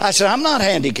me. I said, I'm not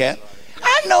handicapped.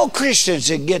 I know Christians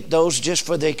that get those just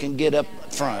for they can get up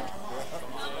front.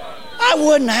 I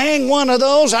wouldn't hang one of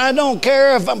those. I don't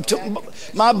care if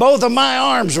both of my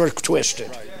arms were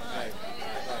twisted.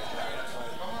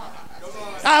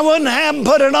 I wouldn't have them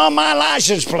put it on my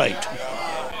license plate.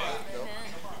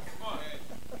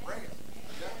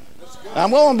 I'm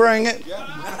going to bring it.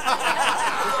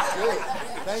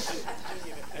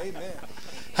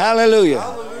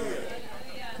 Hallelujah.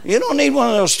 You don't need one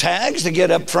of those tags to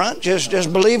get up front.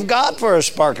 Just believe God for a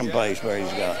parking place. Praise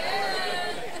God.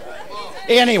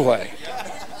 Anyway,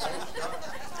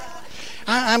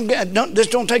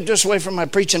 don't take this away from my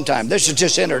preaching time. This is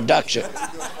just introduction.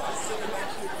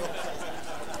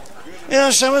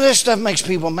 Some of this stuff makes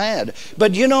people mad.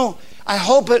 But I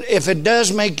hope if it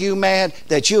does make you mad,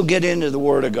 that you'll get into the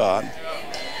Word of God.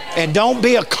 And don't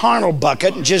be a carnal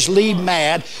bucket and just leave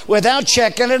mad without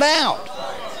checking it out.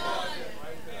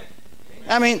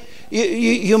 I mean,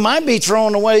 you might be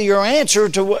throwing away your answer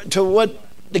to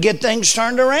get things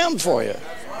turned around for you.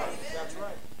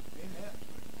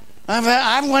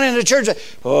 I've went into church and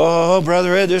said, oh,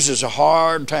 Brother Ed, this is a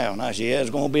hard town. I said, yeah, it's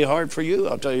going to be hard for you,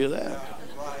 I'll tell you that.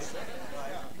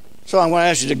 So I'm going to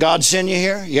ask you, did God send you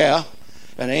here? Yeah.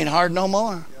 It ain't hard no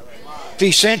more. If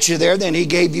He sent you there, then He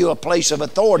gave you a place of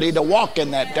authority to walk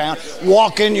in that town.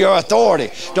 Walk in your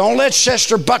authority. Don't let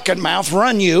Sister Bucketmouth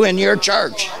run you in your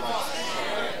church.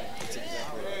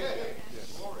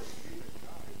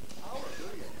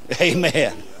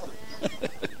 Amen.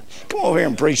 Come over here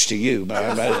and preach to you.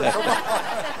 Now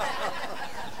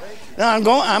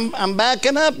I'm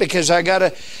backing up because I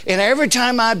gotta. And every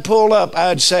time I'd pull up,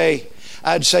 I'd say,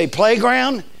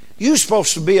 playground, you're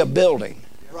supposed to be a building.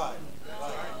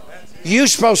 You're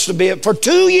supposed to be it for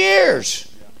 2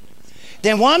 years.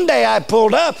 Then one day I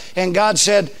pulled up and God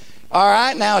said, all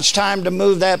right, now it's time to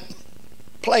move that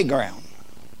playground.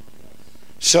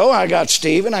 So I got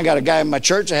Stephen. I got a guy in my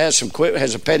church that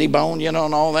has a petty bone, and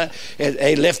all that.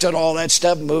 They lifted all that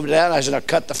stuff and moved it out. I said, I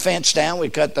cut the fence down. We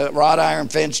cut the wrought iron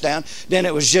fence down. Then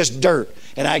it was just dirt.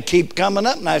 And I keep coming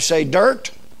up and I say, dirt,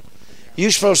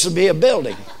 you're supposed to be a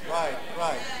building. Right.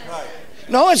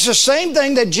 No, it's the same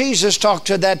thing that Jesus talked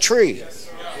to that tree. Yes.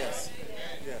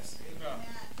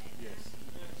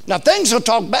 Now things will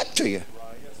talk back to you.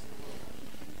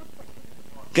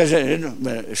 Because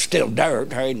it's still dirt.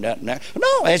 There ain't nothing there.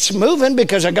 No, it's moving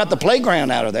because I got the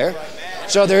playground out of there.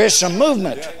 So there is some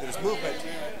movement. There's movement.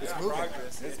 It's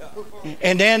moving.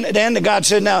 And then the God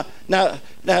said, now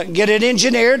get it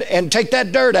engineered and take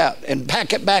that dirt out and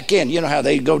pack it back in. You know how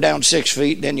they go down 6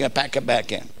 feet, then you pack it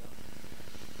back in.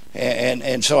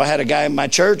 And so I had a guy in my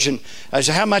church, and I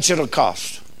said, how much it'll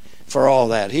cost for all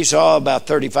that? He said, about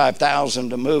 $35,000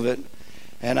 to move it.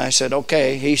 And I said,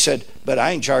 okay. He said, but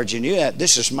I ain't charging you that.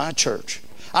 This is my church.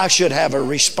 I should have a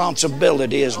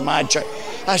responsibility as my church.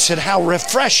 I said, how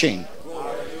refreshing.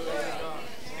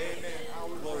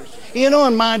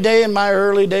 In my day, in my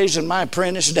early days, in my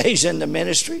apprentice days in the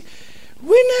ministry,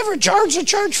 we never charged the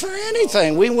church for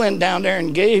anything. We went down there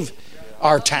and gave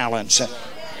our talents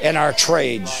and our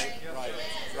trades.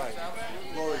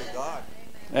 Glory to God.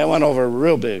 That went over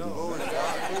real big.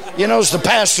 As the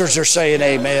pastors are saying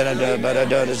amen, but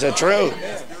is that true?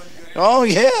 Oh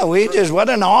yeah, what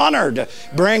an honor to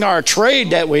bring our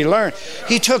trade that we learned.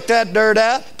 He took that dirt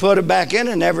out, put it back in,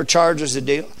 and never charged us a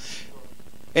deal.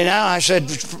 And now I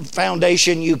said,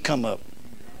 foundation, you come up.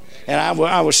 And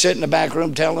I was sitting in the back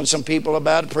room telling some people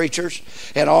about it, preachers,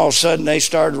 and all of a sudden they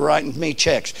started writing me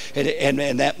checks,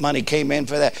 and that money came in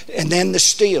for that. And then the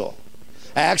steel.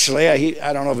 Actually,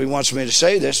 I don't know if he wants me to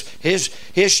say this.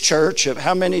 His church,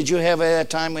 how many did you have at that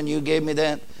time when you gave me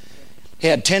that? He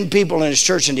had 10 people in his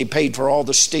church, and he paid for all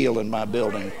the steel in my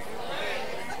building.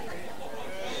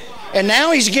 And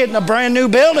now he's getting a brand new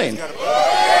building.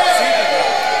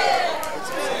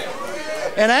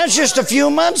 And that's just a few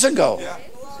months ago.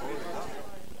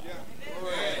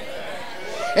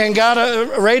 And got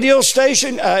a radio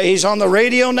station. He's on the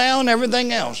radio now and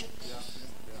everything else.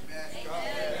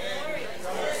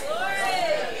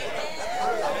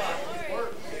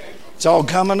 It's all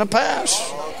coming to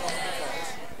pass.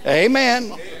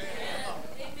 Amen.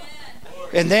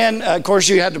 And then, of course,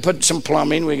 you had to put some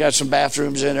plumbing. We got some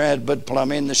bathrooms in there. I had to put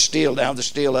plumbing, the steel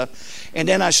up. And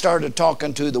then I started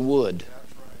talking to the wood.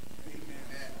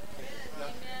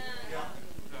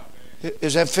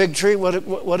 Is that fig tree?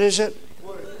 What is it?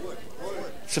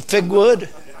 It's a fig wood.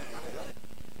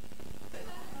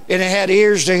 And it had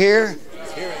ears to hear.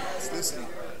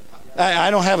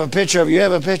 I don't have a picture of it. You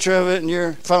have a picture of it in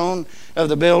your phone of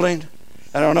the building?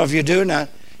 I don't know if you do or not.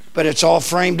 But it's all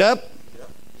framed up.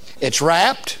 It's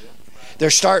wrapped. They're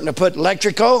starting to put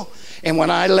electrical. And when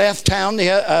I left town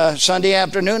the Sunday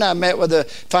afternoon, I met with the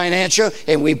financial,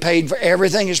 and we paid for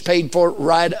everything. Is paid for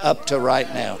right up to right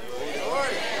now.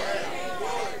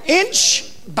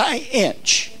 Inch by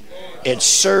inch, it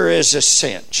sure is a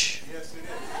cinch.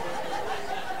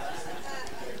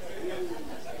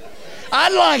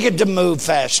 I'd like it to move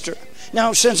faster.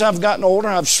 Now, since I've gotten older,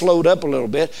 I've slowed up a little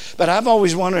bit, but I've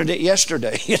always wanted it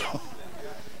yesterday,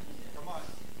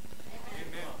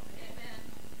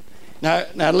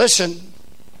 Now listen.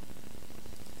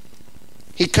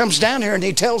 He comes down here and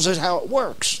he tells us how it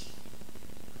works.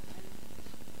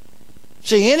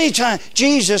 See, anytime,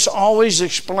 Jesus always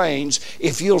explains,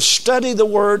 if you'll study the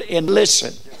Word and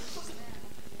listen.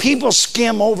 People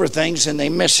skim over things and they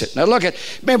miss it. Now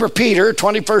remember Peter,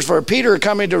 21st verse, Peter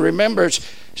coming to remembrance,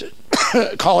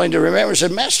 calling to remembrance,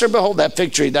 said, Master, behold that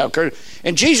fig tree thou cursed.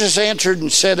 And Jesus answered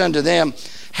and said unto them,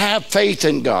 have faith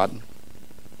in God.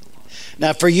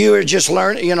 Now for you who are just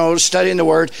learning, studying the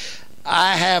Word,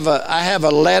 I have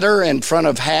a letter in front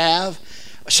of have.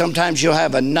 Sometimes you'll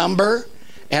have a number.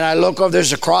 And I look over,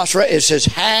 there's a cross, it says,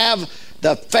 have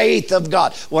the faith of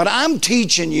God. What I'm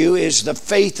teaching you is the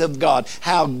faith of God,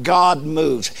 how God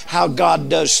moves, how God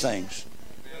does things.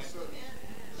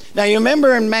 Now, you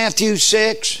remember in Matthew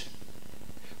 6,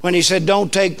 when he said,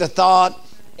 don't take the thought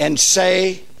and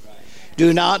say,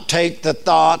 do not take the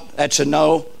thought, that's a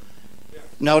no,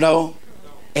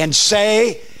 and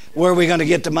say, where are we going to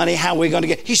get the money, how are we going to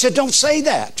get, he said, don't say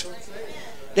that.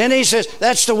 Then he says,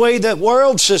 that's the way the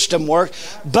world system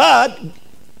works. But,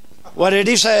 what did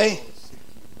he say?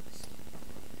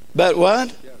 But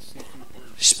what?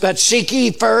 But seek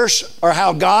ye first, or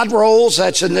how God rolls.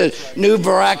 That's in the new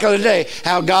vernacular today.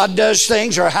 How God does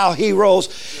things, or how he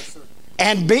rolls.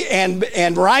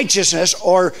 and righteousness,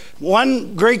 or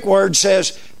one Greek word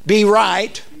says be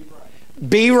right.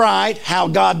 Be right, how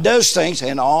God does things,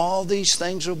 and all these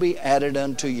things will be added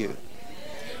unto you.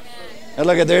 Now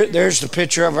look at there's the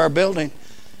picture of our building,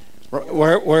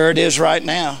 where it is right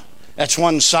now. That's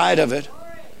one side of it.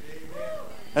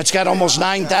 That's got almost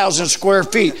 9,000 square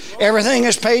feet. Everything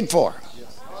is paid for.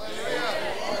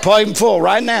 Paid in full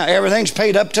right now. Everything's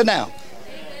paid up to now.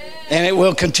 And it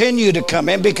will continue to come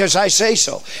in because I say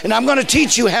so. And I'm going to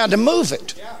teach you how to move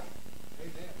it.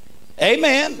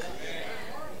 Amen.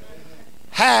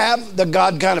 Have the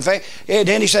God kind of faith. And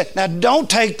then he said, now don't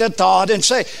take the thought and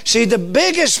say. See, the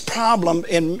biggest problem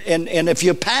in if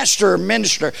you pastor or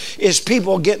minister is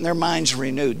people getting their minds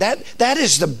renewed. That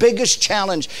is the biggest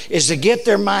challenge, is to get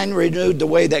their mind renewed the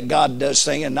way that God does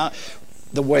things and not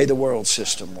the way the world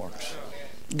system works.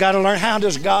 You've got to learn, how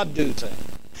does God do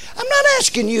things? I'm not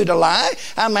asking you to lie.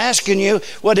 I'm asking you,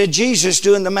 what did Jesus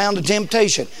do in the Mount of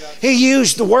Temptation? He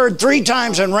used the word 3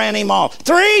 times and ran him off.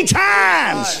 3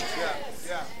 times!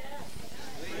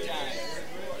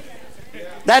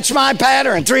 That's my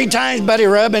pattern. 3 times, Buddy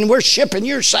Rub, and we're shipping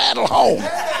your saddle home.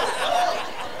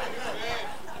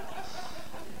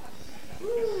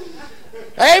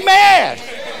 Amen.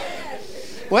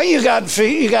 Well, you got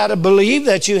to believe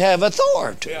that you have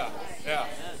authority.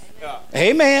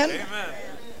 Amen.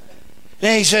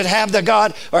 Then he said, have the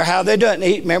God, or how they do it. And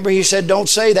remember, he said, don't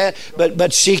say that,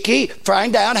 but seek ye,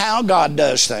 find out how God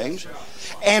does things,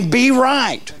 and be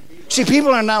right. See,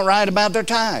 people are not right about their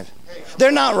tithe.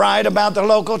 They're not right about the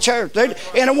local church. And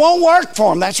it won't work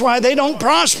for them. That's why they don't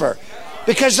prosper.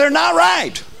 Because they're not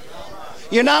right.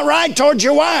 You're not right towards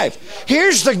your wife.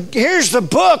 Here's the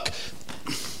book.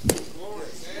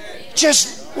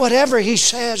 Just whatever he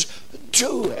says,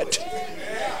 do it.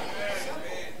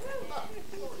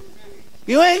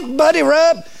 You ain't, Buddy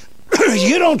Rub,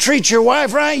 you don't treat your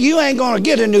wife right, you ain't going to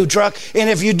get a new truck. And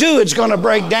if you do, it's going to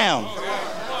break down.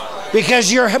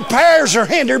 Because your prayers are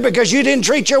hindered because you didn't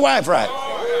treat your wife right.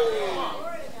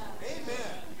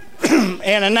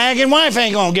 And a nagging wife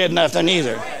ain't going to get nothing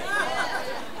either.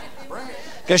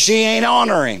 Because she ain't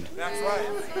honoring.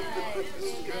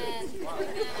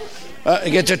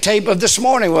 Get the tape of this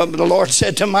morning, what the Lord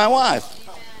said to my wife.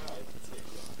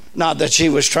 Not that she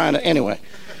was trying to, anyway.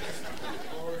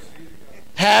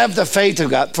 Have the faith of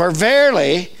God. For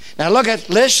verily, now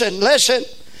listen.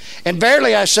 And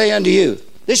verily I say unto you,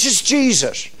 this is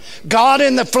Jesus, God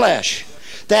in the flesh,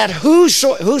 that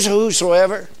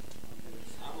whosoever?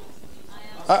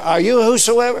 Are you a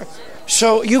whosoever?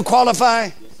 So you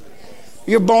qualify?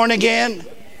 You're born again?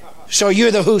 So you're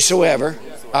the whosoever.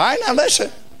 All right, now listen.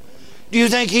 Do you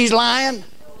think he's lying?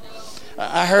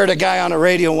 I heard a guy on the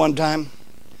radio one time.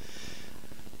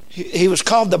 He was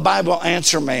called the Bible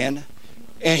Answer Man,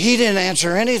 and he didn't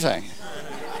answer anything.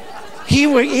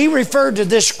 He referred to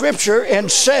this scripture and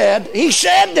he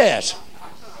said this.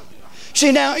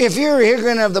 See, now, if you're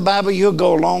ignorant of the Bible, you'll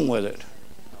go along with it.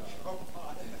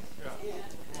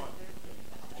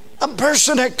 A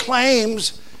person that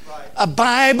claims a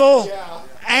Bible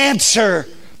answer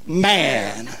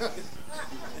man.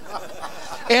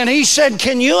 And he said,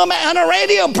 can you imagine, on a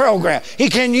radio program,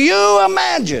 can you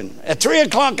imagine, at 3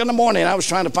 o'clock in the morning, I was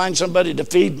trying to find somebody to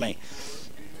feed me,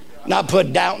 not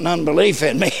put doubt and unbelief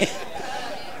in me.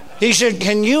 He said,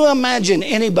 can you imagine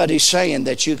anybody saying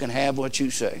that you can have what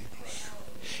you say?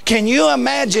 Can you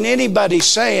imagine anybody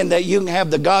saying that you can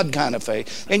have the God kind of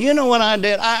faith? And you know what I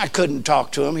did? I couldn't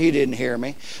talk to him. He didn't hear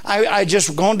me. I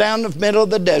just gone down the middle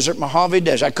of the desert, Mojave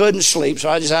Desert. I couldn't sleep, so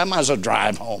I might as well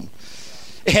drive home.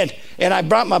 And I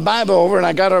brought my Bible over, and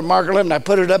I got a marker lip, and I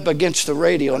put it up against the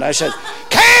radio, and I said,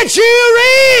 can't you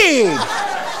read?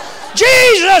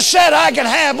 Jesus said I can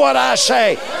have what I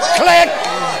say. Click.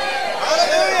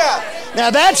 Now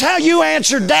that's how you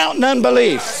answer doubt and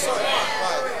unbelief.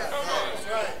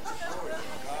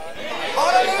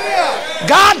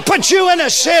 God puts you in a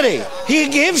city. He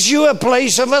gives you a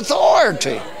place of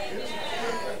authority.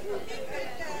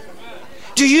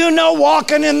 Do you know,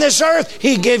 walking in this earth,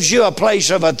 he gives you a place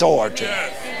of authority.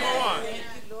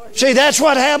 See, that's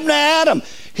what happened to Adam.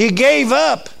 He gave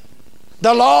up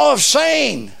the law of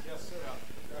saying.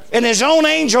 And his own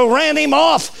angel ran him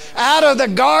off out of the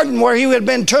garden where he had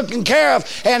been taken care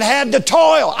of and had to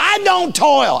toil. I don't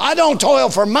toil. I don't toil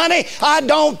for money. I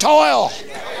don't toil.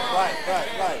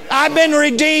 I've been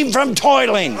redeemed from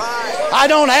toiling. I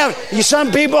don't have,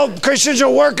 some people, Christians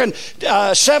are working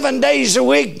 7 days a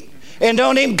week and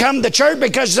don't even come to church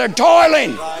because they're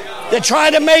toiling. They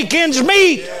try to make ends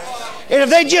meet. And if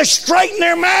they just straighten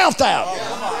their mouth out.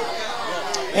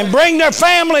 and bring their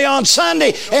family on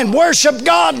Sunday and worship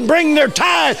God and bring their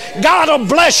tithe, God will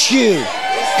bless you.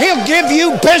 He'll give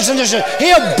you business.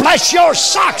 He'll bless your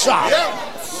socks off.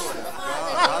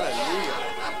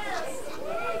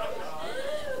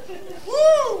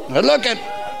 Now look at.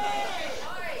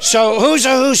 So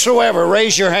whosoever,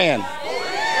 raise your hand.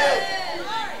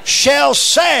 Shall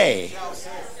say.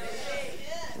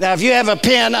 Now, if you have a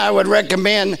pen, I would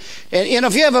recommend, and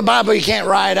if you have a Bible you can't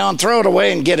write on, throw it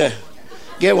away and get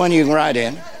one you can write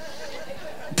in.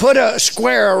 Put a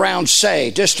square around say,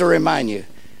 just to remind you.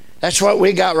 That's what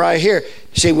we got right here.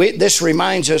 See, this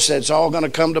reminds us that it's all going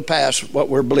to come to pass, what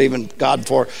we're believing God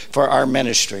for our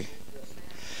ministry.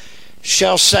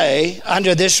 Shall say,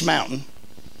 under this mountain,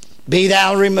 be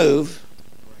thou removed.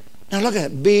 Now look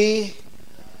at it. Be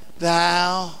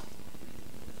thou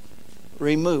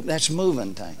removed. That's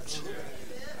moving things.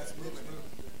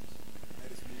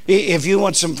 If you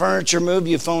want some furniture moved,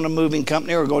 you phone a moving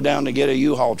company or go down to get a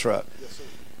U-Haul truck.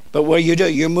 But what you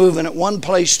do, you're moving it one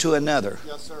place to another.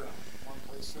 Yes, sir. One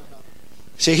place to another.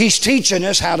 See, he's teaching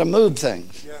us how to move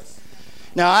things. Yes.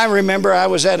 Now, I remember I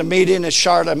was at a meeting at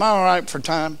Charlotte. Am I all right for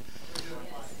time?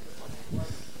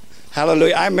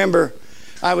 Hallelujah. I remember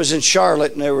I was in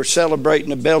Charlotte and they were celebrating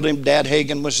the building. Dad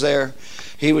Hagin was there.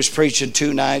 He was preaching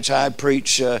 2 nights. I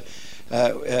preached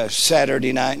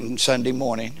Saturday night and Sunday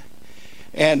morning.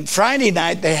 And Friday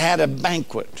night they had a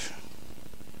banquet.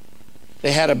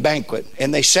 They had a banquet,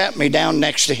 and they sat me down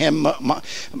next to him. Mom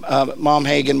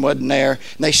Hagin wasn't there.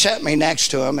 And they sat me next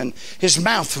to him, and his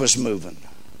mouth was moving.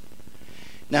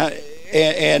 Now,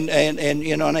 and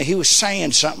you know, and he was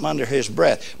saying something under his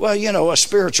breath. Well, you know, a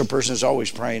spiritual person is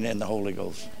always praying in the Holy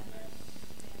Ghost.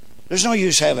 There's no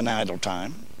use having idle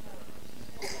time.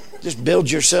 Just build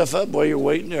yourself up while you're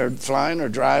waiting or flying or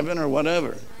driving or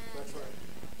whatever.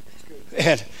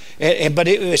 But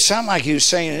it sounded like he was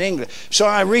saying in English. So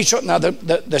I reached up. Now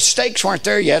the steaks weren't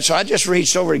there yet, so I just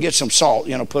reached over to get some salt.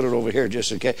 You know, put it over here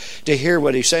just in case, to hear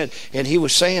what he said. And he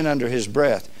was saying under his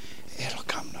breath, "It'll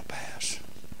come to pass.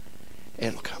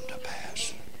 It'll come to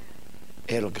pass.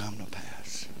 It'll come to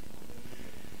pass."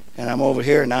 And I'm over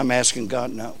here and I'm asking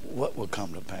God, "Now what will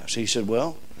come to pass?" He said,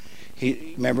 "Well,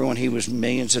 remember when he was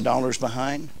millions of dollars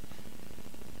behind?"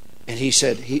 And he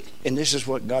said, and this is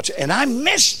what God said, and I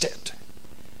missed it.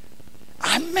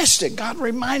 I missed it. God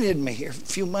reminded me here a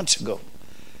few months ago.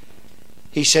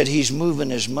 He said he's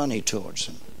moving his money towards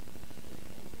him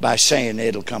by saying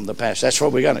it'll come to pass. That's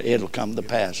what we got. It'll come to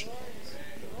pass.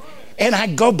 And I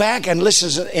go back and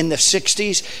listen in the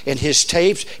 60s in his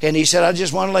tapes, and he said, "I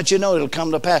just want to let you know it'll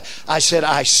come to pass." I said,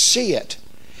 "I see it."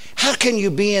 How can you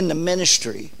be in the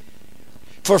ministry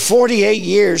for 48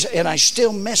 years and I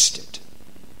still missed it?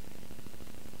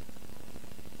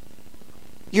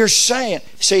 You're saying,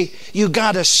 see, you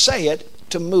got to say it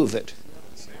to move it.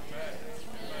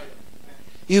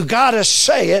 You got to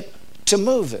say it to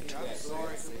move it.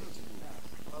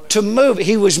 To move it.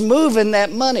 He was moving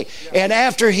that money. And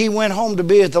after he went home to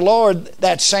be with the Lord,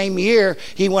 that same year,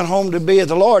 he went home to be with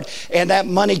the Lord, and that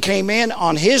money came in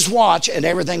on his watch and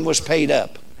everything was paid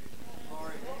up.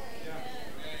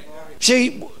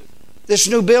 See, this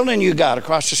new building you got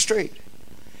across the street,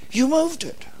 you moved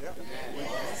it.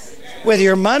 With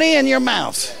your money and your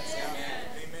mouth.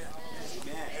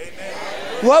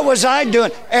 What was I doing?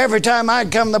 Every time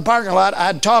I'd come to the parking lot,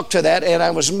 I'd talk to that and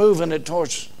I was moving it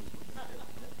towards.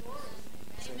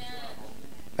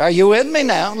 Are you with me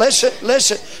now? Listen.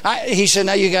 He said,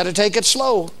 now you got to take it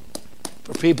slow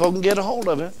for people can get a hold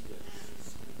of it.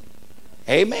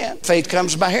 Amen. Faith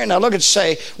comes by hearing. Now look at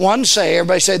say. One say.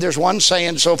 Everybody say there's one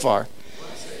saying so far.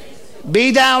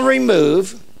 Be thou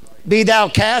removed. Be thou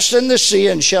cast in the sea,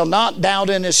 and shall not doubt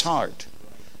in his heart.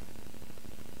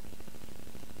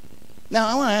 Now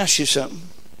I want to ask you something.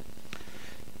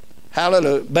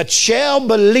 Hallelujah. But shall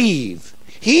believe.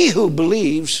 He who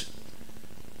believes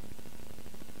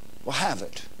will have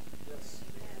it.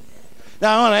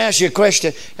 Now I want to ask you a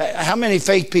question. How many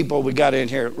faith people we got in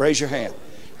here? Raise your hand.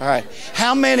 All right.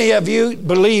 How many of you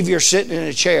believe you're sitting in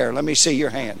a chair? Let me see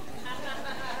your hand.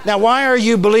 Now, why are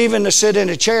you believing to sit in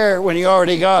a chair when you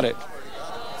already got it?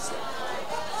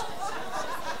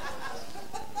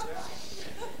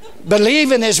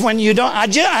 Believing is when you don't.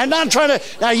 I'm not trying to.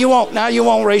 Now you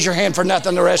won't raise your hand for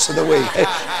nothing the rest of the week.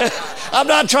 I'm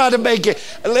not trying to make you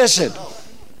listen.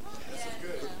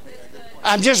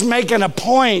 I'm just making a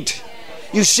point.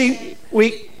 You see,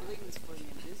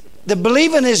 the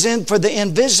believing is in for the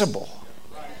invisible.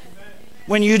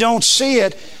 When you don't see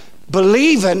it,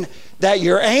 believing that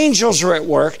your angels are at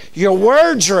work, your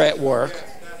words are at work,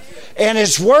 and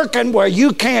it's working where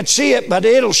you can't see it, but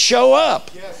it'll show up.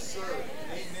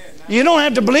 You don't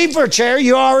have to believe for a chair.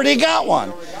 You already got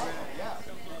one.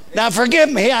 Now,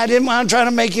 forgive me. I'm trying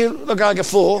to make you look like a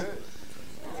fool.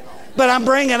 But I'm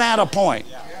bringing out a point.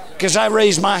 Because I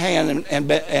raised my hand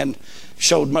and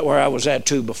showed where I was at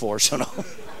too before. So no.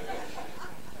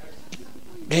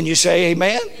 Can you say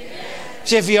amen?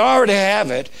 See, if you already have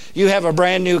it, you have a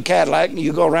brand new Cadillac, and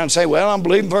you go around and say, well, I'm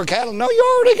believing for a Cadillac. No,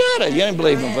 you already got it. You ain't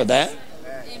believing for that.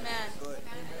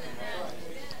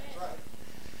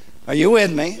 Are you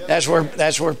with me? That's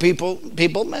where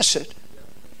people miss it.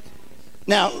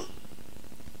 Now,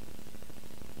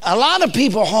 a lot of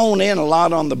people hone in a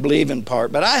lot on the believing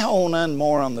part, but I hone in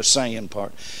more on the saying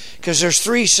part. Because there's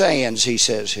 3 sayings he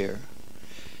says here.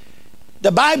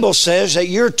 The Bible says that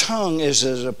your tongue is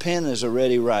as a pen as a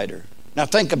ready writer. Now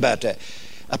think about that.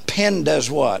 A pen does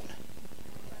what?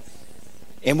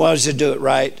 And what does it do? It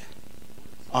right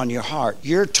on your heart.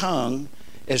 Your tongue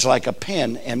is like a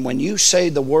pen, and when you say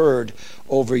the word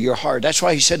over your heart, that's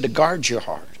why he said to guard your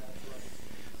heart.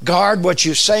 Guard what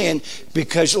you're saying,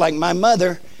 because like my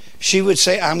mother, she would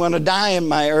say, I'm going to die in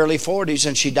my early 40s,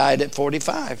 and she died at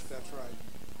 45.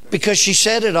 Because she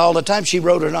said it all the time. She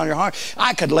wrote it on her heart.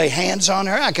 I could lay hands on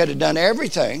her. I could have done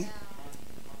everything.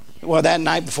 Well, that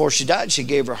night before she died, she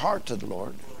gave her heart to the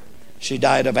Lord. She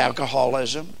died of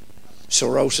alcoholism,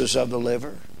 cirrhosis of the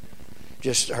liver,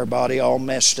 just her body all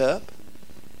messed up.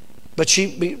 But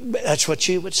that's what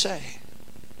she would say.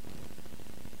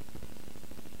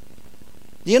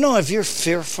 You know, if you're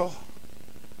fearful,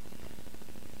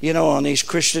 you know, on these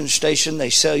Christian stations, they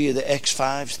sell you the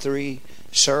X53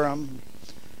 serum.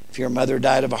 If your mother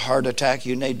died of a heart attack,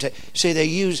 you need to see they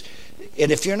use,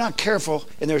 and if you're not careful,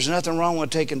 and there's nothing wrong with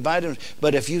taking vitamins,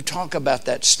 but if you talk about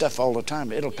that stuff all the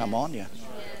time, it'll come on you.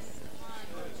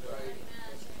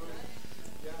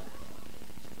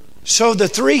 So the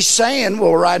 3 saying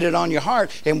will write it on your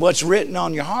heart, and what's written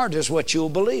on your heart is what you'll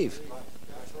believe.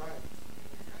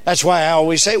 That's why I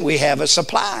always say we have a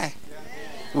supply.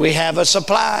 We have a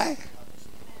supply.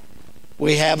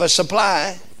 We have a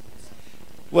supply.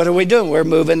 What are we doing? We're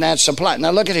moving that supply. Now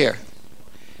look at here.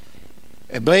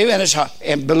 And believe in his heart,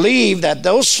 and believe that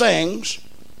those things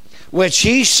which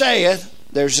he saith,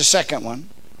 there's the second one,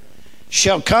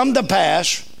 shall come to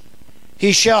pass.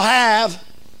 He shall have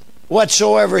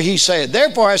whatsoever he saith.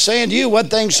 Therefore I say unto you, what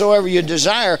things soever you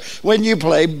desire when you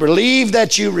pray, believe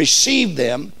that you receive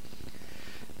them,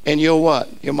 and you'll what?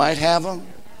 You might have them.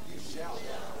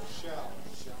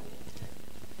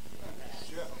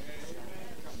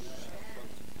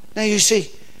 Now you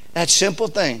see, that simple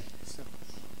thing.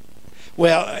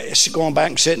 Well, going back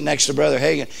and sitting next to Brother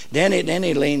Hagin, then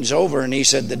he leans over and he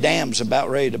said, the dam's about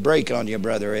ready to break on you,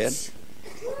 Brother Ed.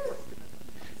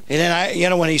 And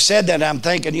then when he said that, I'm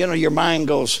thinking, your mind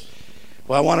goes,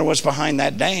 well, I wonder what's behind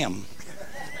that dam.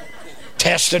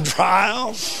 Tested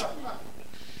trials.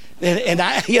 And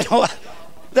that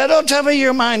don't tell me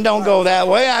your mind don't go that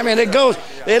way. I mean,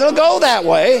 it'll go that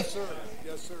way.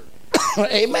 Yes, sir.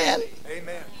 Amen.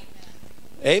 Amen.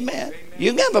 Amen.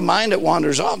 You can have a mind that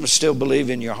wanders off and still believe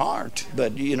in your heart,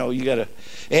 but you got to.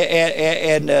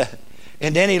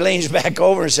 And then he leans back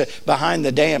over and says, "Behind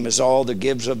the dam is all the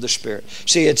gifts of the Spirit."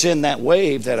 See, it's in that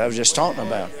wave that I was just talking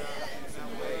about.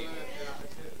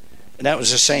 And that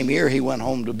was the same year he went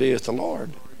home to be with the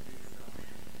Lord,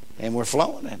 and we're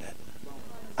flowing in it.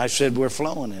 I said we're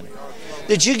flowing in it.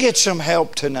 Did you get some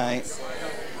help tonight?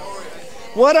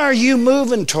 What are you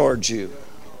moving towards you?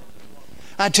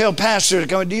 I tell pastors,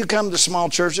 do you come to small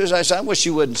churches? I said, I wish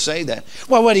you wouldn't say that.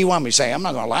 Well, what do you want me to say? I'm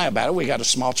not going to lie about it. We got a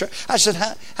small church. I said,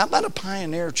 how about a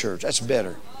pioneer church? That's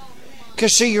better.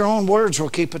 Because, see, your own words will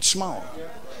keep it small.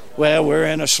 Well, we're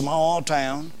in a small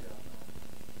town.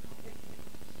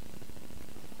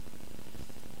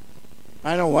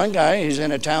 I know one guy, he's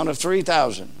in a town of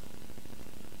 3,000.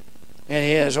 And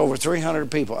he has over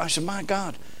 300 people. I said, my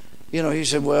God. He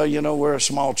said, well, we're a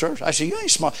small church. I said, you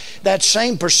ain't small. That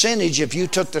same percentage, if you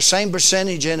took the same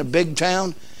percentage in a big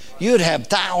town, you'd have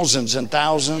thousands and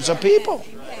thousands of people.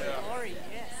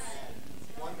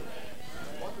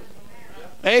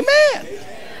 Amen.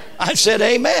 I said,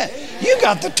 amen. You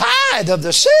got the tithe of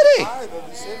the city.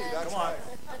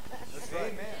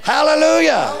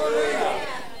 Hallelujah.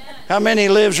 How many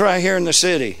lives right here in the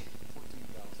city?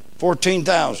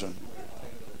 14,000.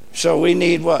 So we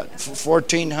need what?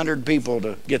 1,400 people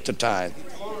to get the tithe.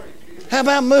 How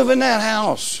about moving that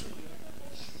house?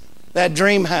 That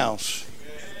dream house.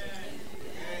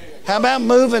 How about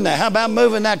moving that? How about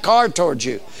moving that car towards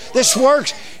you? This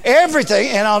works. Everything.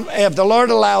 And if the Lord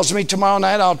allows me tomorrow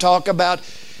night, I'll talk about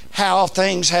how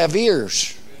things have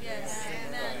ears.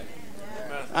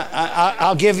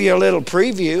 I'll give you a little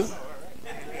preview.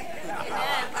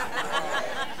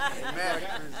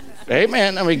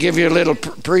 Amen. Let me give you a little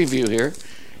preview here.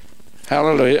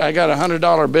 Hallelujah. I got a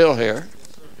 $100 bill here.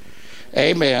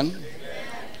 Amen.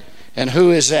 And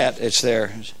who is that? It's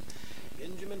there.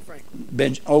 Benjamin Franklin.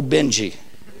 Benji.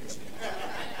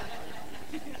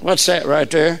 What's that right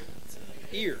there?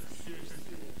 Ear.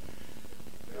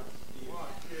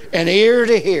 An ear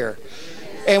to hear.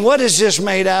 And what is this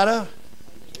made out of?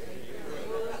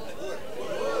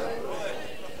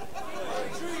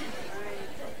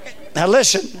 Now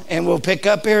listen, and we'll pick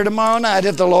up here tomorrow night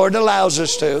if the Lord allows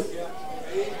us to.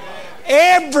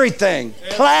 Everything,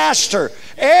 plaster,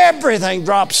 everything,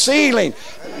 drop ceiling,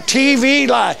 TV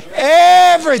light,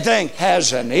 everything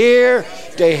has an ear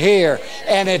to hear.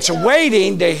 And it's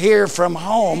waiting to hear from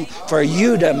home for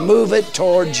you to move it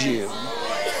towards you.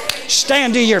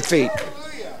 Stand to your feet.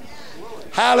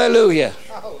 Hallelujah.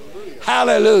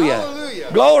 Hallelujah.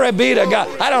 Glory be to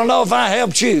God. I don't know if I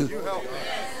helped you.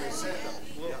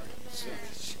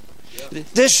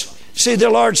 See, the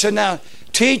Lord said, now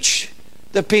teach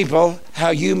the people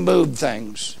how you move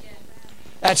things.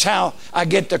 That's how I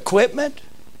get the equipment.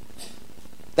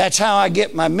 That's how I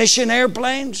get my mission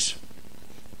airplanes.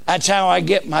 That's how I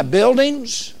get my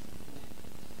buildings.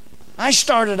 I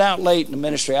started out late in the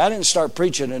ministry. I didn't start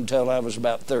preaching until I was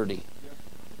about 30.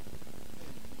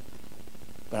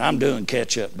 But I'm doing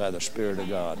catch up by the Spirit of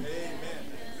God.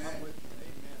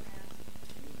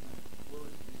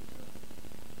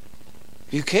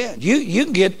 You can. You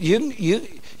can get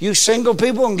you single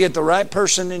people can get the right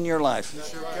person in your life. You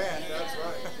sure can. That's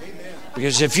right. Amen.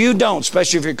 Because if you don't,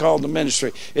 especially if you're called to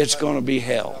ministry, it's going to be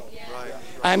hell.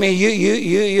 I mean,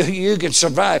 you can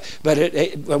survive, but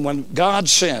when God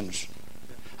sends,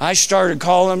 I started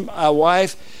calling a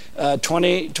wife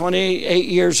 28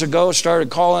 years ago.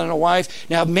 Started calling a wife.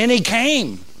 Now many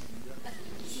came.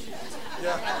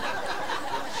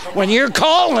 When you're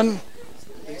calling,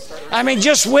 I mean,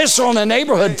 just whistle in a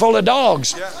neighborhood full of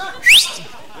dogs.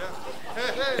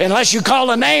 Unless you call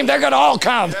a name, they're going to all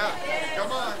come.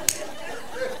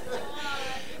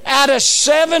 Out of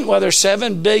there's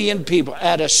 7 billion people.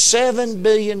 Out of 7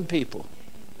 billion people,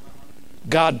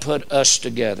 God put us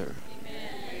together.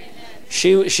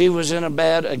 She was in a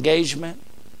bad engagement,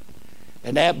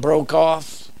 and that broke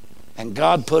off, and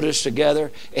God put us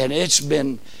together, and it's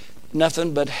been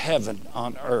nothing but heaven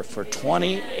on earth for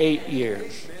 28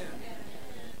 years.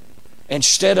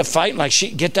 Instead of fighting like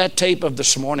get that tape of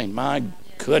this morning. My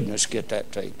goodness, get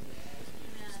that tape.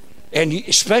 And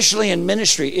especially in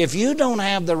ministry, if you don't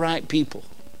have the right people,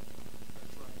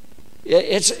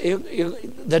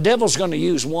 the devil's going to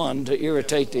use one to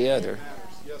irritate the other.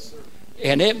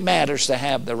 And it matters to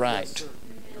have the right.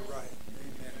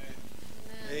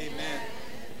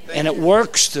 And it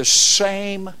works the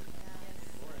same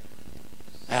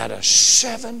out of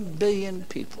 7 billion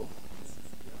people.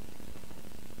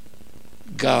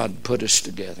 God put us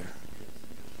together.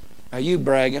 Are you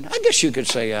bragging? I guess you could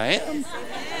say I am.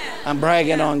 I'm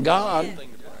bragging on God.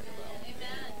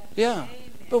 Yeah.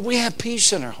 But we have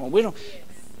peace in our home. We don't.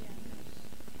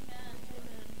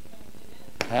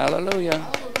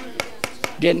 Hallelujah.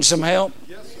 Getting some help?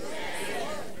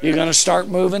 You're going to start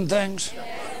moving things?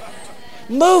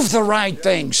 Move the right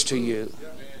things to you.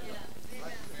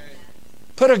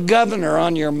 Put a governor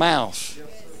on your mouth.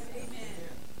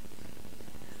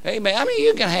 Amen. I mean,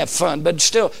 you can have fun, but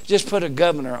still, just put a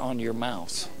governor on your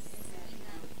mouth.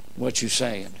 What you're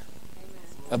saying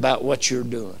about what you're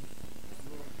doing.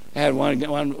 I had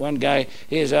one guy,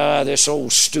 he said, this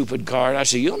old stupid car. I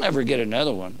said, you'll never get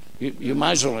another one. You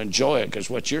might as well enjoy it because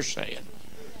what you're saying.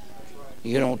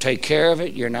 You don't take care of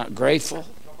it. You're not grateful.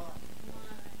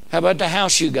 How about the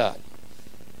house you got?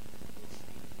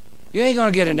 You ain't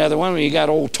going to get another one when you got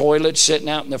old toilets sitting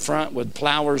out in the front with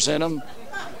flowers in them.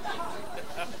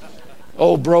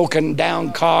 Old broken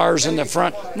down cars in the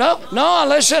front. No,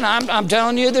 listen, I'm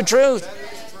telling you the truth.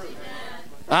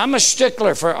 I'm a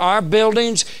stickler for our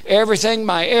buildings, everything,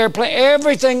 my airplane,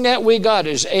 everything that we got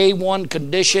is A1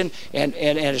 condition and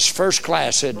it's first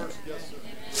class, isn't it?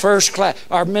 First class.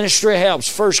 Our ministry helps,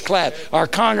 first class. Our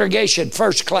congregation,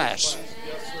 first class.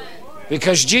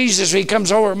 Because Jesus, He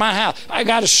comes over to my house. I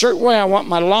got a certain way I want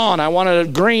my lawn. I want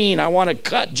it green. I want it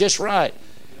cut just right.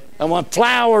 I want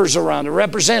flowers around to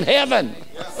represent heaven.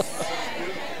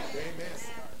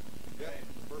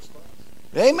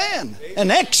 Amen.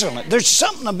 And excellent. There's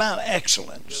something about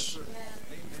excellence.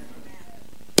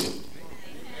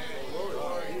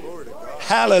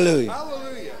 Hallelujah.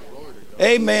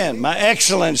 Amen. My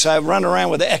excellence, I run around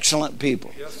with excellent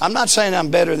people. I'm not saying I'm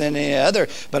better than any other,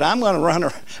 but I'm going to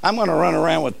run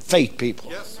around with faith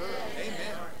people.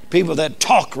 People that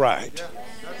talk right.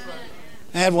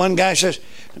 I had one guy says,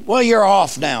 Well, you're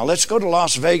off now. Let's go to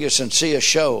Las Vegas and see a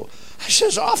show. I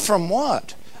says, off from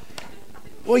what?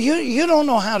 Well, you don't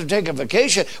know how to take a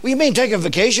vacation. Well, you mean take a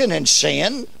vacation and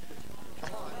sin?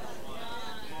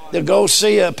 To go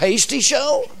see a pasty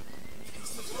show?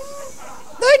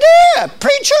 They did.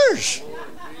 Preachers.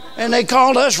 And they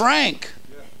called us rank.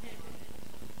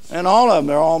 And all of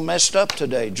them are all messed up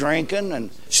today, drinking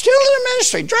and still in the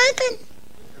ministry,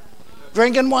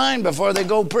 drinking wine before they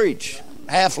go preach.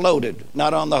 Half loaded,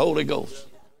 not on the Holy Ghost.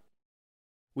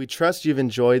 We trust you've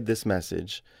enjoyed this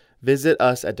message. Visit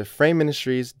us at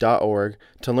DufresneMinistries.org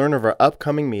to learn of our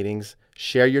upcoming meetings,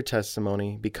 share your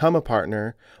testimony, become a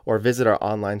partner, or visit our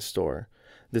online store.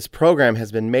 This program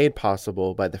has been made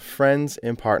possible by the friends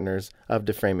and partners of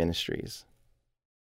Dufresne Ministries.